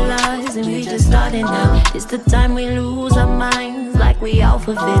rush the lies, and we just started now. It's the time we lose our minds, like we off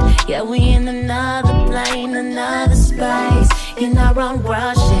of it. Yeah, we in another plane, another space, in our own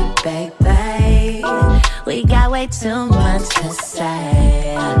world shit, baby. We got way too much to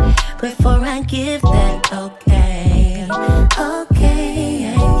say before I give that okay.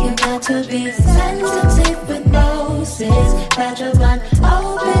 Okay, you got to be sensitive with roses. Fragile but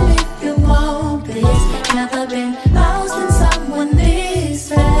open if you want this. Never been lost in someone this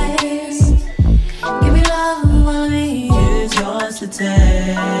face. Give me love, all of me is yours to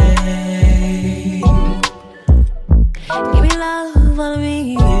take. Give me love, all of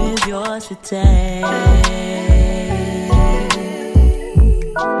me is yours to take.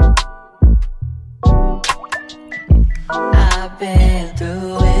 I've been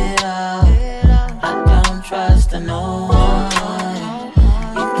through it all. I don't trust no one.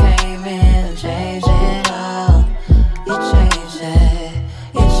 You came in and changed it all. You changed it,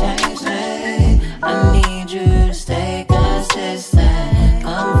 you changed it. I need you to stay consistent.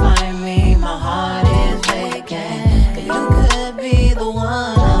 Come find me, my heart is vacant. You could be the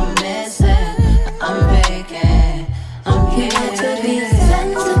one I'm missing. I'm vacant, I'm here to be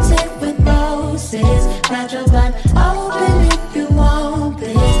sensitive with roses. Fragile but open if you want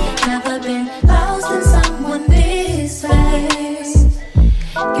this. Never been lost in someone this face.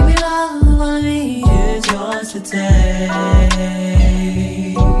 Give me love, all of me is yours to take.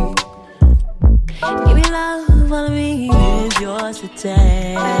 Give me love, all of me is yours to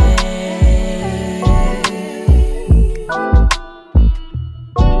take.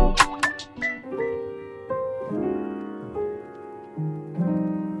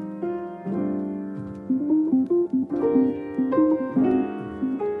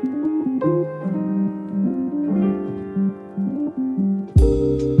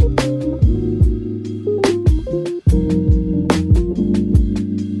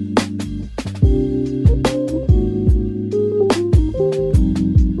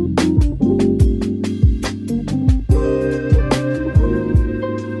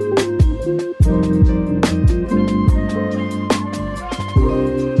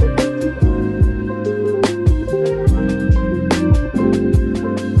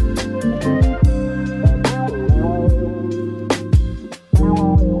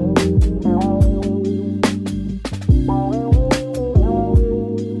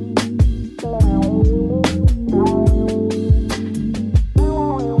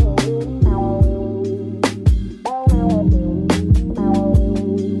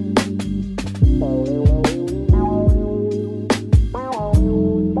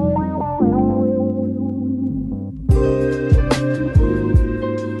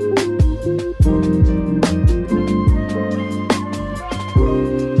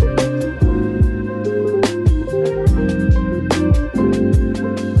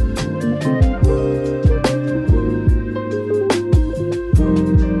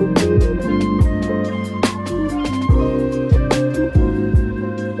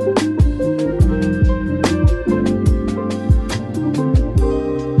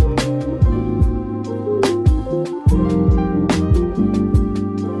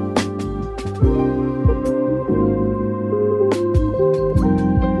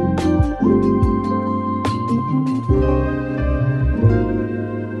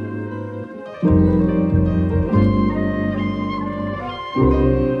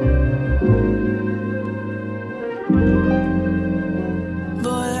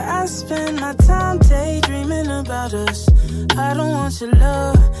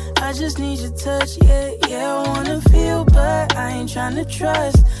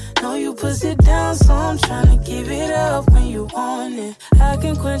 Trust. Know you push it down, so I'm tryna give it up when you want it. I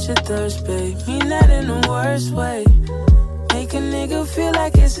can quench your thirst, babe. Mean that in the worst way. Make a nigga feel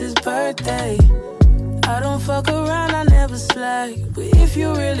like it's his birthday. I don't fuck around, I never slack. But if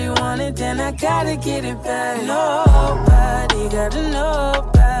you really want it, then I gotta get it back. Nobody gotta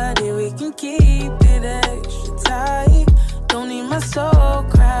nobody. We can keep it extra tight. Don't need my soul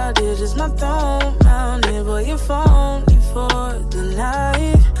crowded, just my throne mounted. Boy, you're phony for the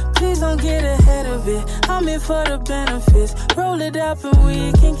night. Please don't get ahead of it. I'm in for the benefits. Roll it up and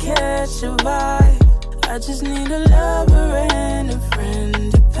we can catch a vibe. I just need a lover and a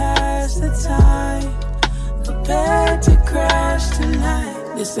friend to pass the time. Prepared to crash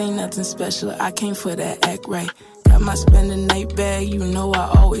tonight. This ain't nothing special, I came for that act right. Got my spend the night bag, you know I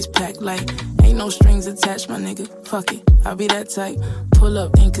always pack light. Ain't no strings attached, my nigga, fuck it, I'll be that type. Pull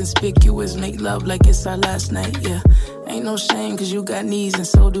up inconspicuous, make love like it's our last night, yeah. Ain't no shame, cause you got needs and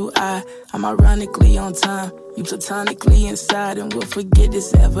so do I. I'm ironically on time, you platonically inside, and we'll forget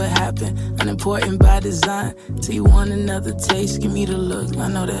this ever happened. Unimportant by design, till you want another taste, give me the look, I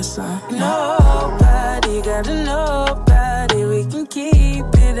know that sign. Nobody gotta nobody, we can keep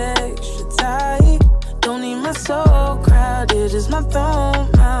it extra tight. Don't need my soul crowded, it's my throne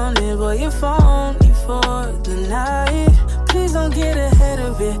mounted. Boy, you're phony for the night. Please don't get ahead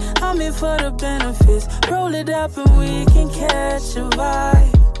of it, I'm here for the benefits. Roll it up and we can catch a vibe.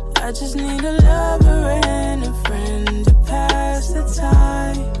 I just need a lover and a friend to pass the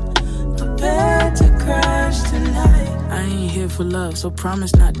time. Prepared to crash tonight. I ain't here for love, so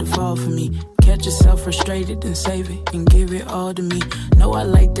promise not to fall for me. Catch yourself frustrated, then save it and give it all to me. Know I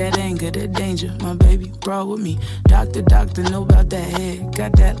like that anger, that danger, my baby brought with me. Doctor, know about that head,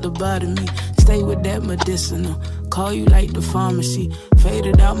 got that lobotomy. Stay with that medicinal, call you like the pharmacy.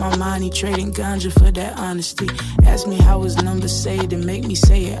 Faded out my money, trading ganja for that honesty. Ask me how his numbers saved and make me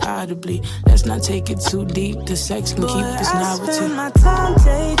say it audibly. Let's not take it too deep, the sex can keep this novelty. I spend my time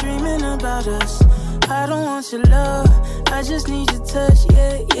daydreaming about us. I don't want your love, I just need your touch,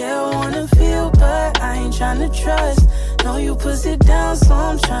 yeah, I wanna feel, but I ain't tryna trust. Know you push it down, so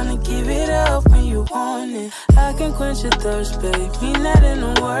I'm tryna give it up when you want it. I can quench your thirst, babe, mean that in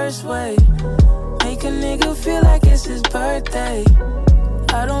the worst way. Make a nigga feel like it's his birthday.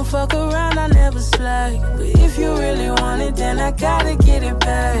 I don't fuck around, I never slack. But if you really want it, then I gotta get it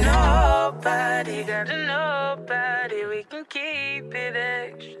back. Nobody gotta nobody, we can keep it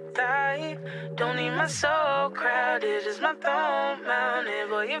extra tight. Don't need my soul crowded, it's my throne mounted.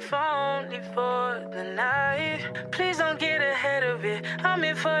 Boy, you're phony for the night. Please don't get ahead of it, I'm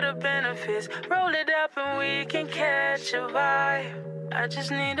here for the benefits. Roll it up and we can catch a vibe. I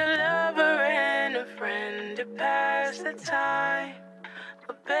just need a lover and a friend to pass the time.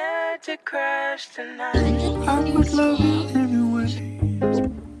 Prepared to crash tonight. I would love you anyway,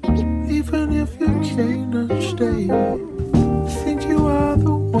 even if you cannot stay. Think you are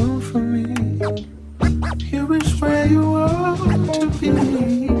the one for me. Here is where you are to be.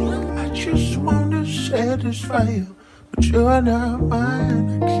 I just want to satisfy you, but you are not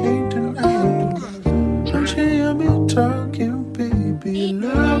mine, I can't deny you. Don't you hear me talking, baby?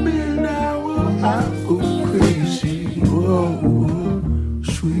 Love me now or I go crazy. Whoa.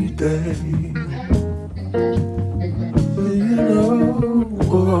 Sweet thing, you know,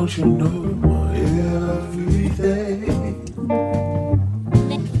 won't you know my everything?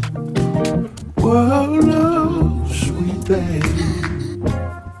 Whoa, no, sweet thing,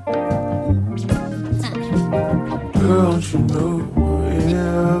 don't you know my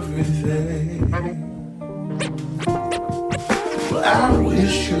everything? Well, I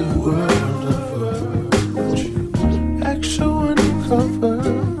wish you were a lover, but you act so undercover.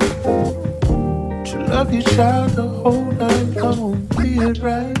 Love your child the whole night long. Be it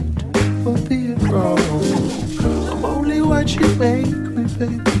right or be it wrong. I'm only what you make me,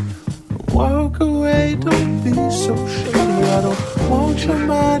 baby. Walk away, don't be so shady. I don't want your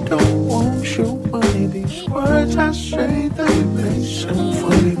mind, don't want your money. These words I say, they may sound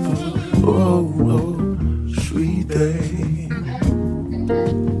funny, but oh, sweet thing.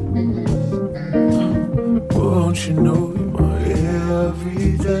 Won't you know my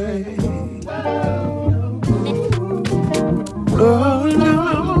everything? Oh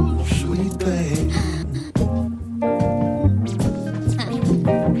no, sweet thing.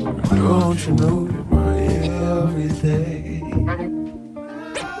 Don't you know you're my everything?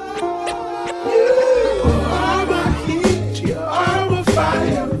 You are my heat, you are my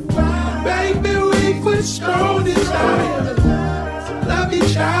fire. Baby, we with strong desire. Love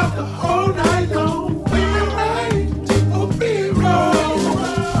each other the whole night long. Be right or be wrong.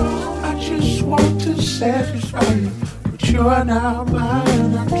 I just want to satisfy you. You are now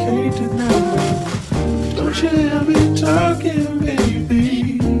mine, I can't deny. Don't you hear me talking,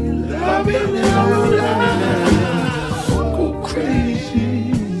 baby? Love you now, go crazy.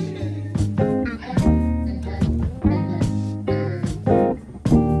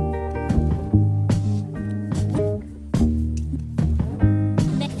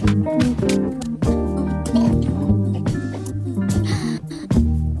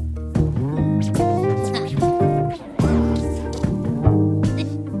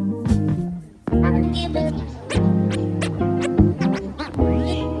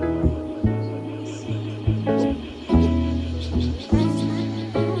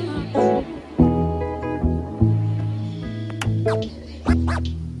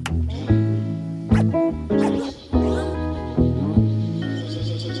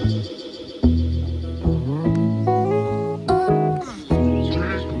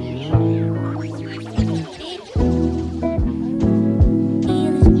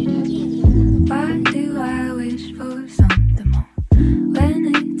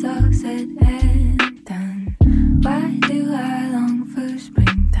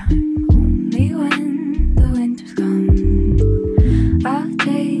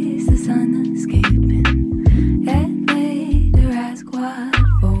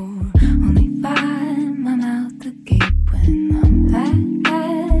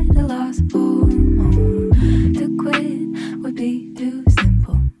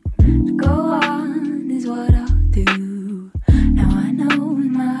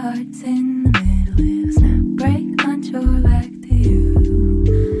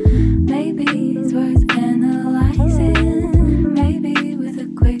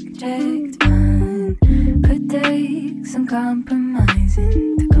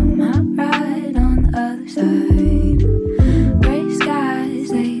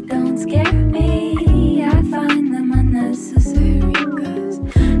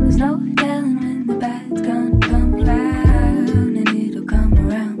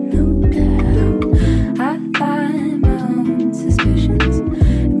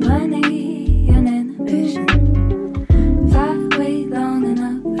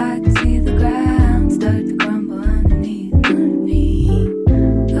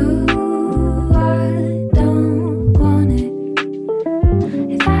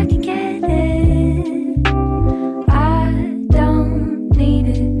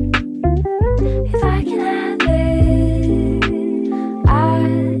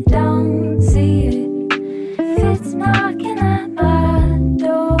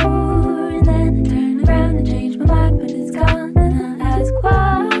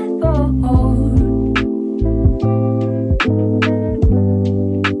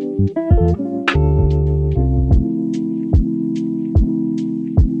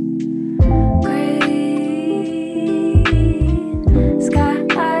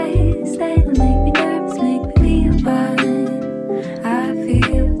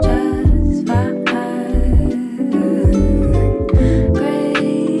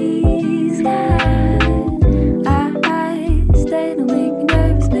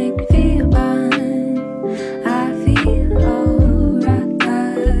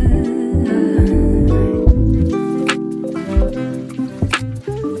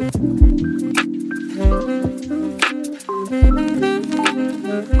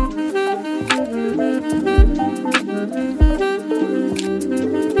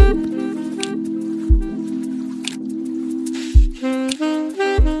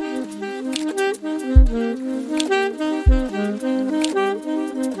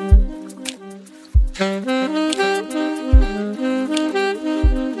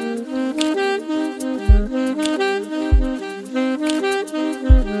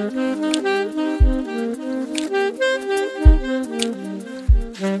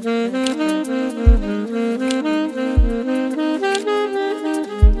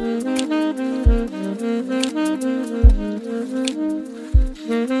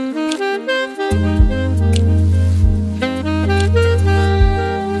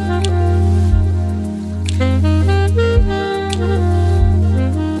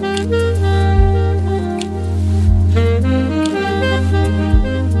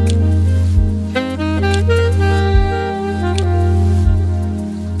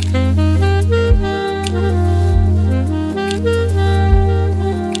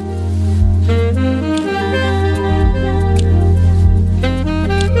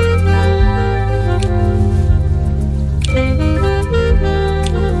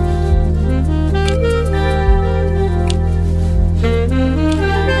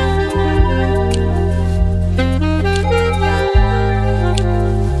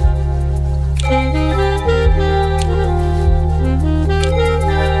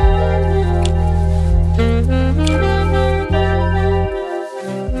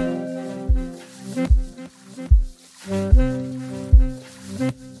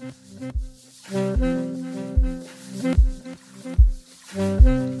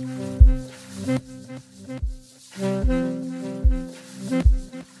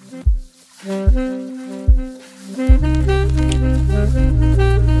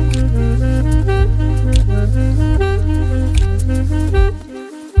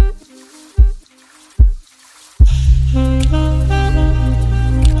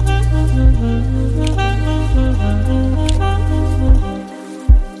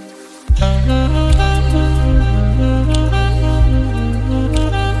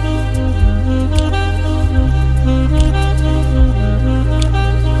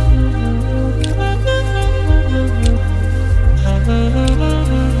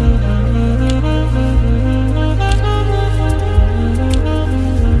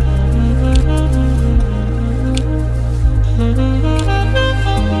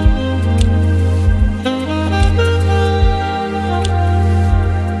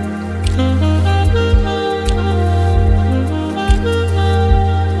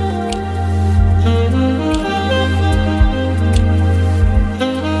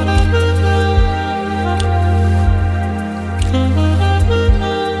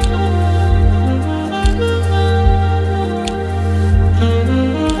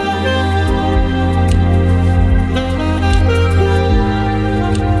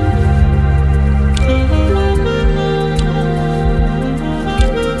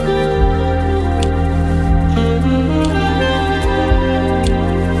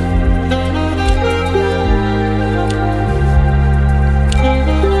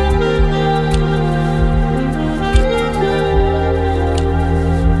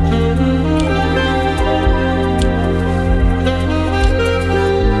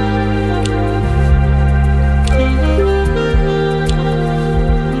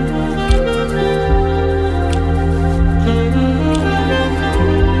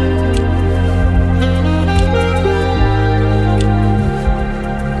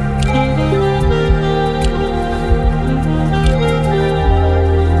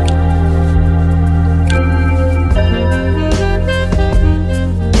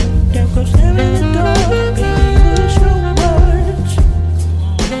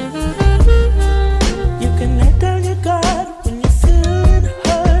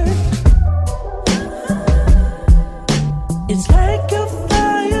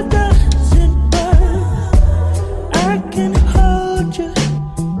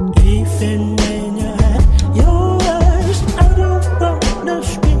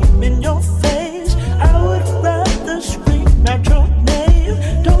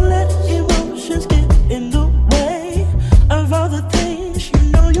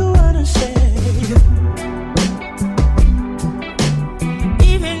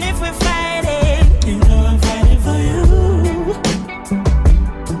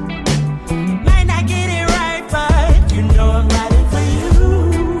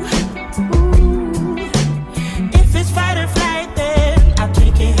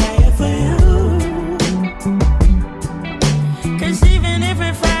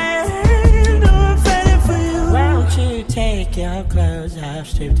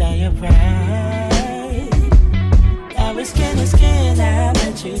 stripped down your pride. Now we're skin to skin, I'll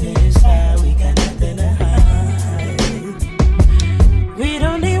let you decide. We got nothing to hide. We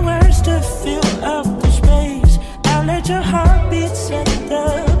don't need words to fill up the space. I'll let your heartbeat set the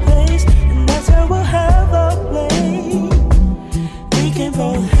pace, and that's how we'll have our way. We can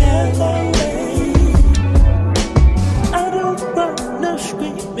both have our way. I don't wanna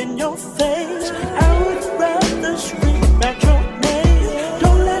scream in your face. I would rather scream at your name.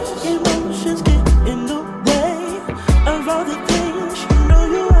 Don't let emotions get in the way of all the things you know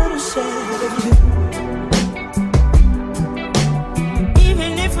you wanna say.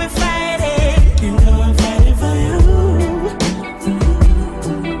 Even if we're fighting, you know I'm fighting for you.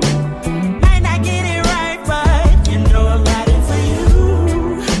 Might not get it right, but you know I'm riding for you.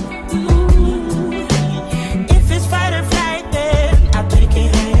 If it's fight or flight, then I'll take it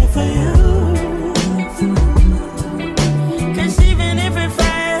higher for you. 'Cause even if we're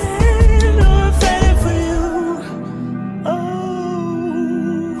fighting, you know I'm fighting for you. Oh.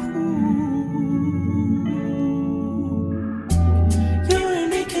 You and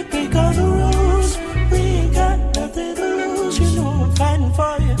me can break all the rules. We ain't got nothing to lose. You know I'm fighting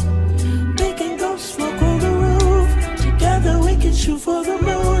for you. We can go smoke on the roof. Together we can shoot for the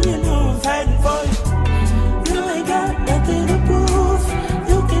moon. You know I'm fighting for you. You ain't got nothing to prove.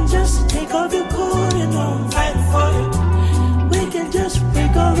 You can just take off your cool. You know I'm fighting for you. We can just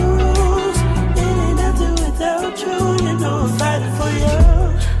break all the rules. It ain't nothing without you. You know I'm fighting for you.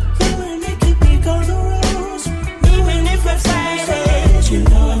 You and me can break all the rules. Even if we're fighting, you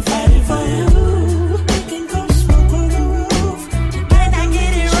know I'm fighting for you. We can go smoke on the roof. Might not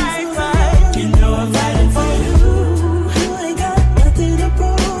get it right, but you know I'm fighting for you. You ain't got nothing to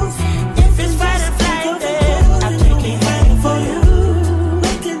prove. If it's fight or flight, then I'll take it fighting for you.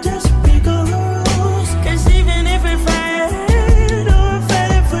 We can just break all the rules. 'Cause even if we're fighting, you know I'm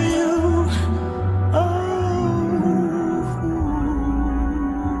fighting for you. Oh.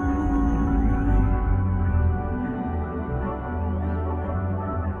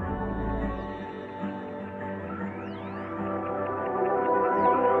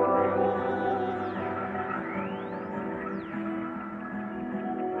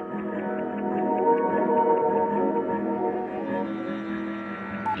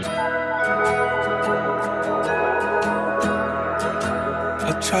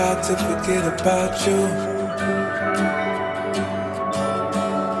 I tried to forget about you.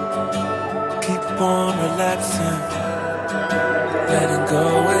 Keep on relaxing, letting go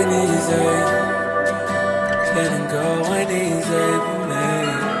ain't easy. Letting go ain't easy for me.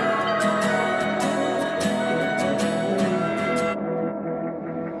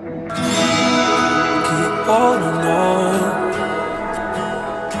 Keep holding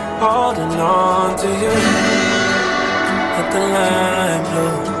on to you. Let the line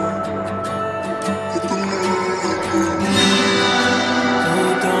blow.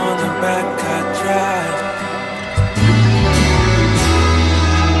 Hold on the back, I tried.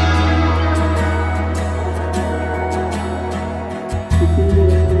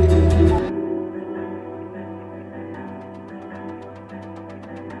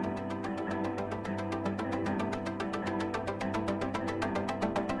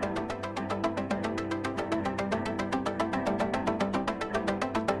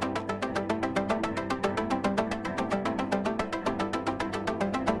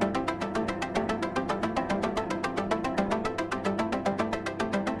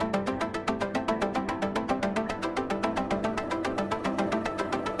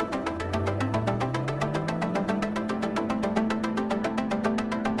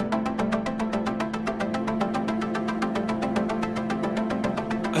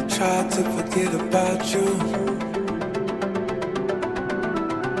 Tried to forget about you.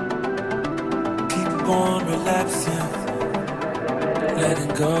 Keep on relapsing.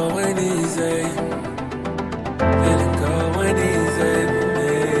 Letting go ain't easy. Letting go ain't easy for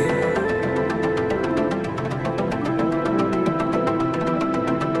me.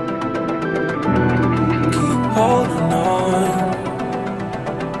 Keep holding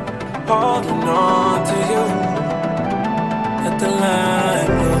on to you. Let the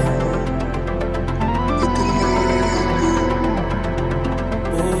line blow.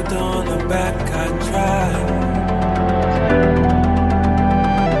 Moved on the back, I tried.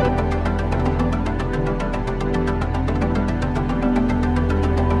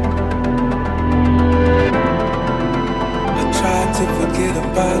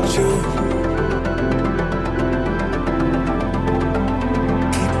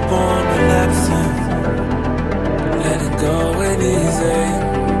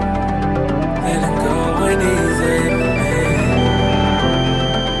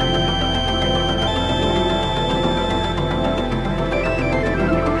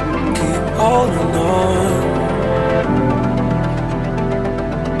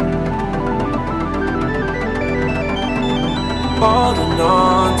 holding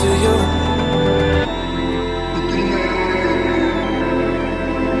on to you.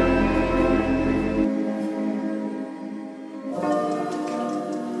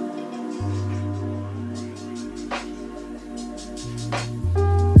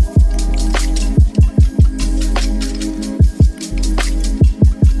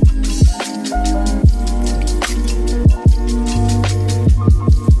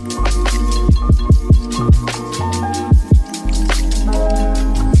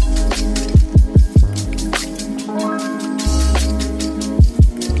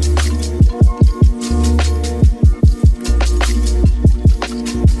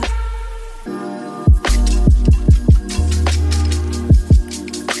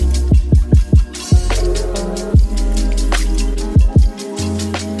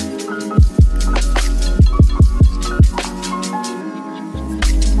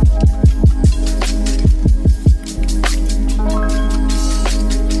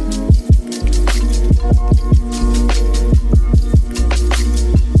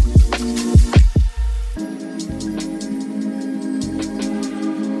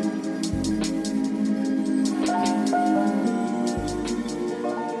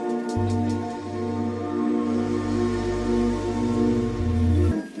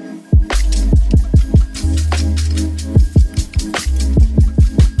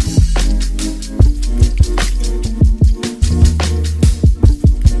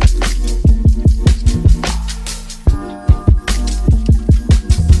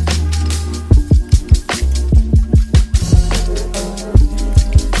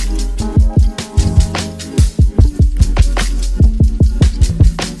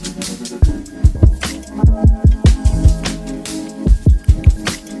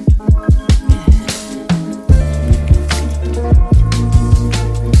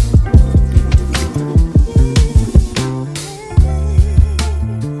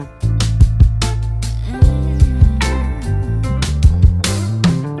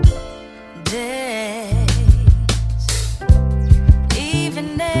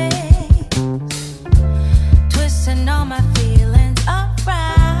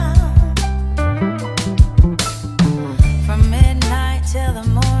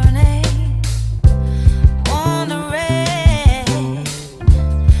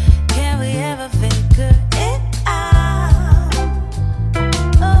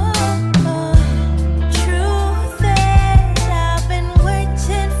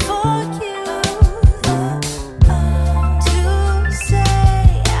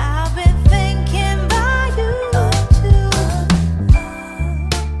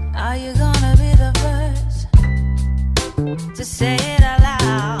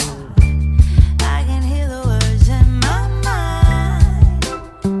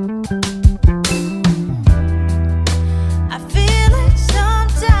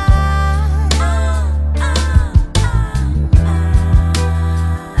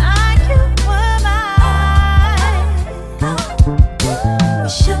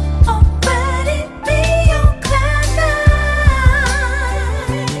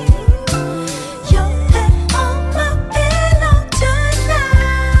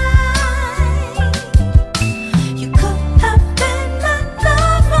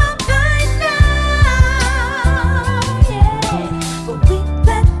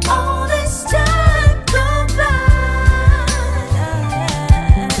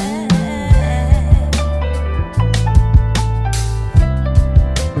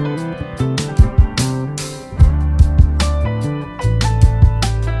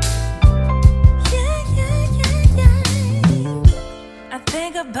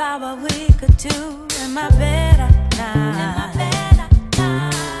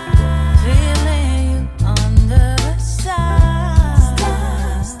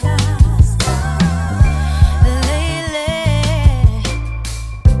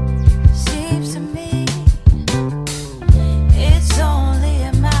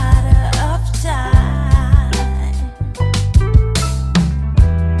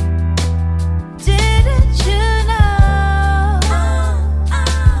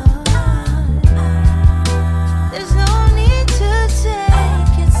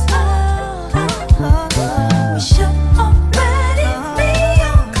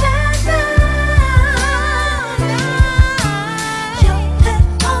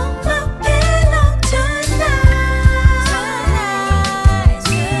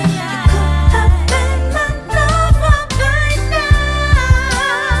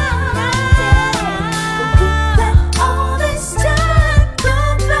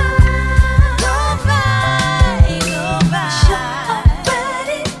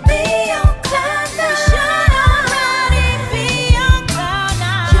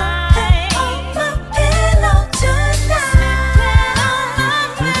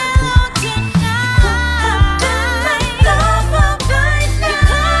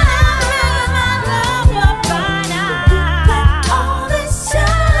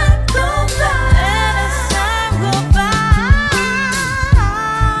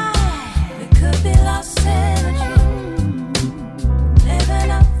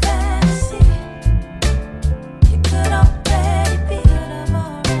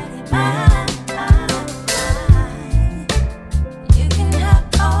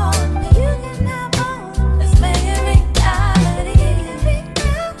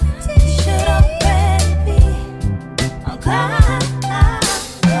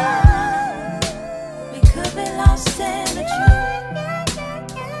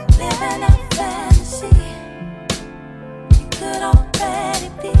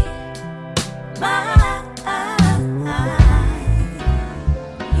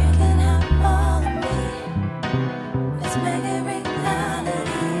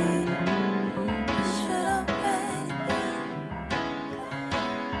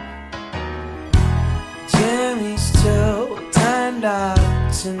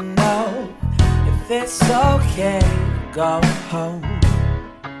 to know if it's okay to go home.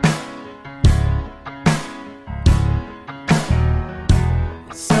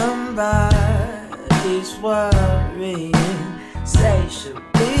 Somebody's worrying, say she'll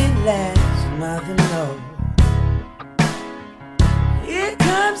be last, mother know. Here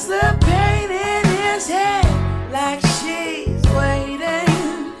comes the pain in his head, like she's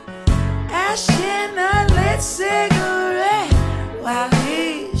waiting, ashing a lit cigarette while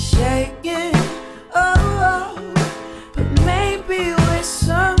he's shaking. Oh, but maybe with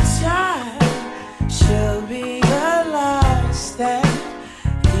some time she'll realize that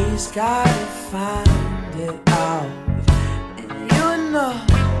he's gotta find it out. And you know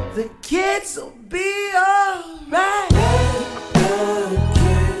the kids will be alright. The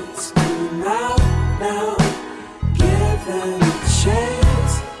kids come out now, give them a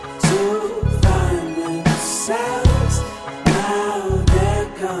chance to find themselves. Now they're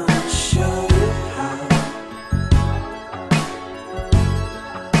gonna show you how.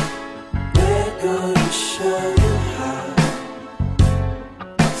 They're gonna show you how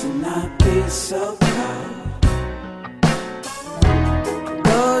to not be so proud.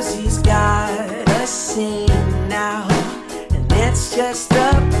 Cause he's got a scene now, it's just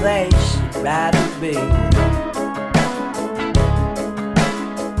a place you'd rather be.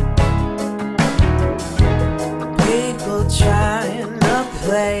 People trying to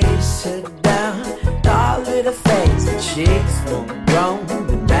place her down, all with her face and cheeks won't grow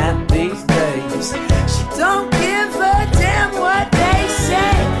and that these days. She don't give a damn what they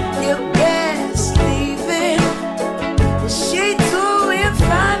say. You best leave it. But she doing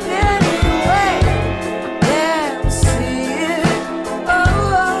fine anyway. Yeah, see it.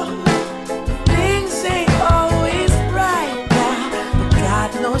 Oh, things ain't always bright now, but God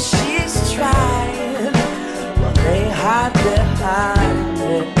knows she's trying. Well, they hide behind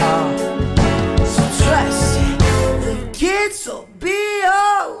it all. So trust it, the kids will be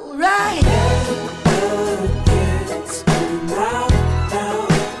alright. The kids come out now,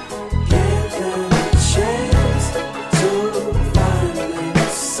 give them a chance to find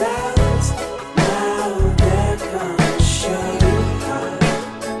themselves. Now they're gonna show you how.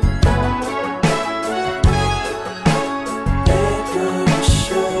 They're gonna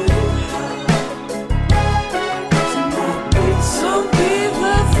show you how to not be some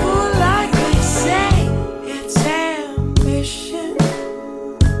people fool like they say it's ambition.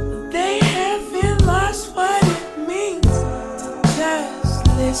 They haven't lost what it means to just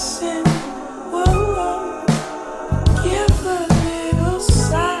listen. Whoa, whoa. Give a little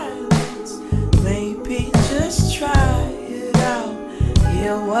silence, maybe just try it out.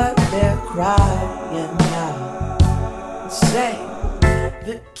 Hear what they're crying out. Say,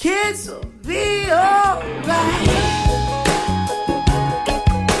 the kids will be alright.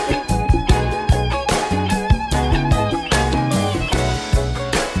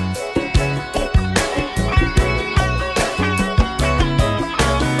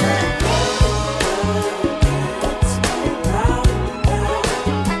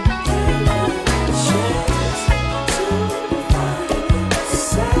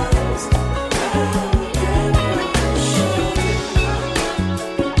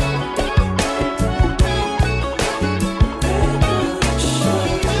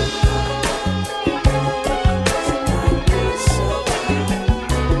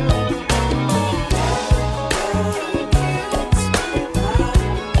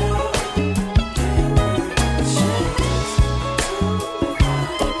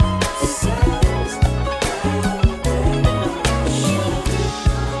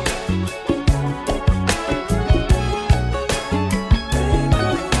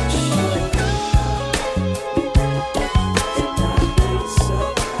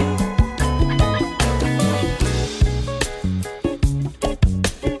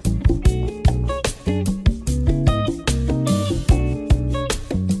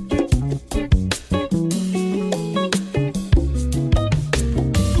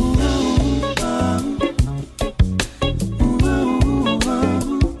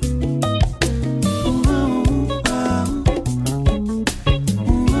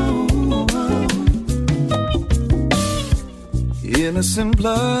 Innocent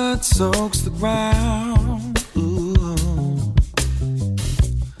blood soaks the ground. Ooh.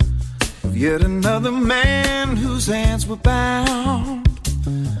 Of yet another man whose hands were bound.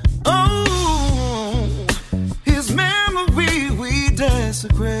 Oh, his memory we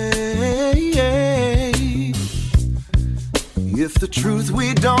desecrate. If the truth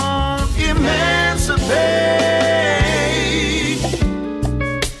we don't emancipate,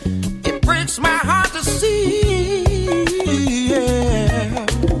 it breaks my heart to see. Yeah.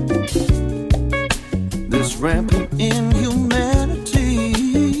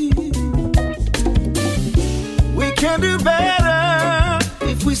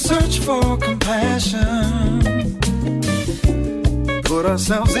 if we search for compassion, put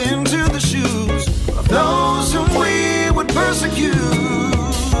ourselves into the shoes of those whom we would persecute,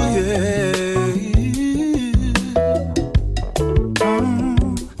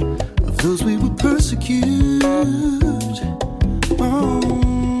 of those we would persecute,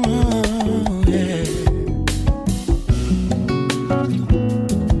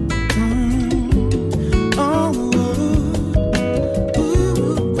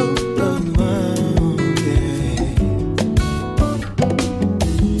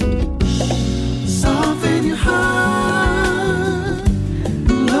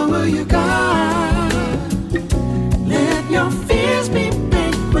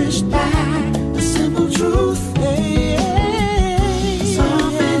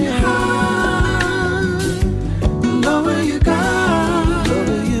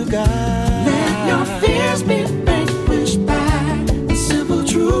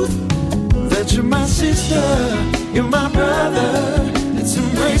 you're my brother. Let's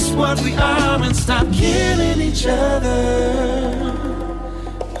embrace what we are and stop killing each other.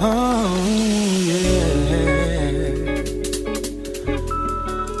 Oh, yeah.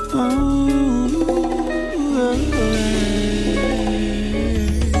 Oh,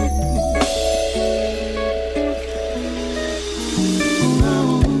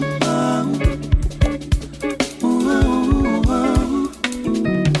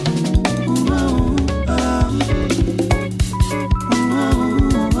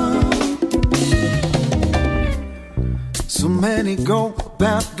 many go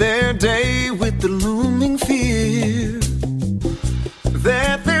about their day with the looming fear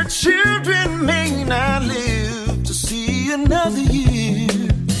that their children may not live to see another year.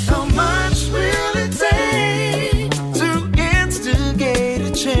 How much will it take to instigate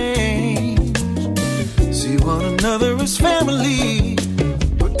a change? See one another as family,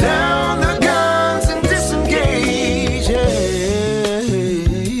 put down the guns and disengage,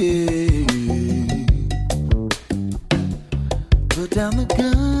 down the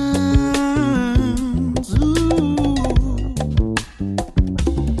guns. Ooh.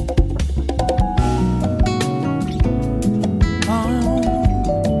 Oh.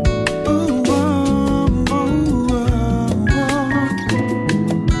 Ooh, oh, oh, oh.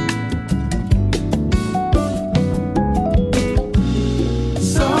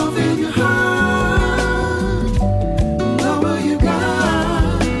 Soften your heart, lower your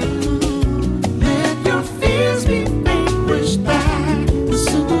guard. Let your fears be vanquished by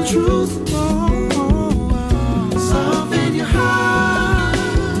truth, soften your heart,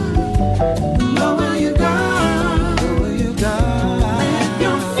 lower your guard, let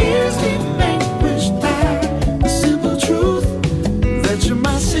your fears be vanquished by the simple truth that you're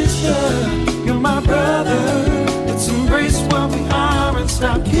my sister, you're my brother. Let's embrace what we are and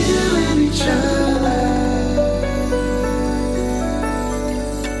stop killing each other.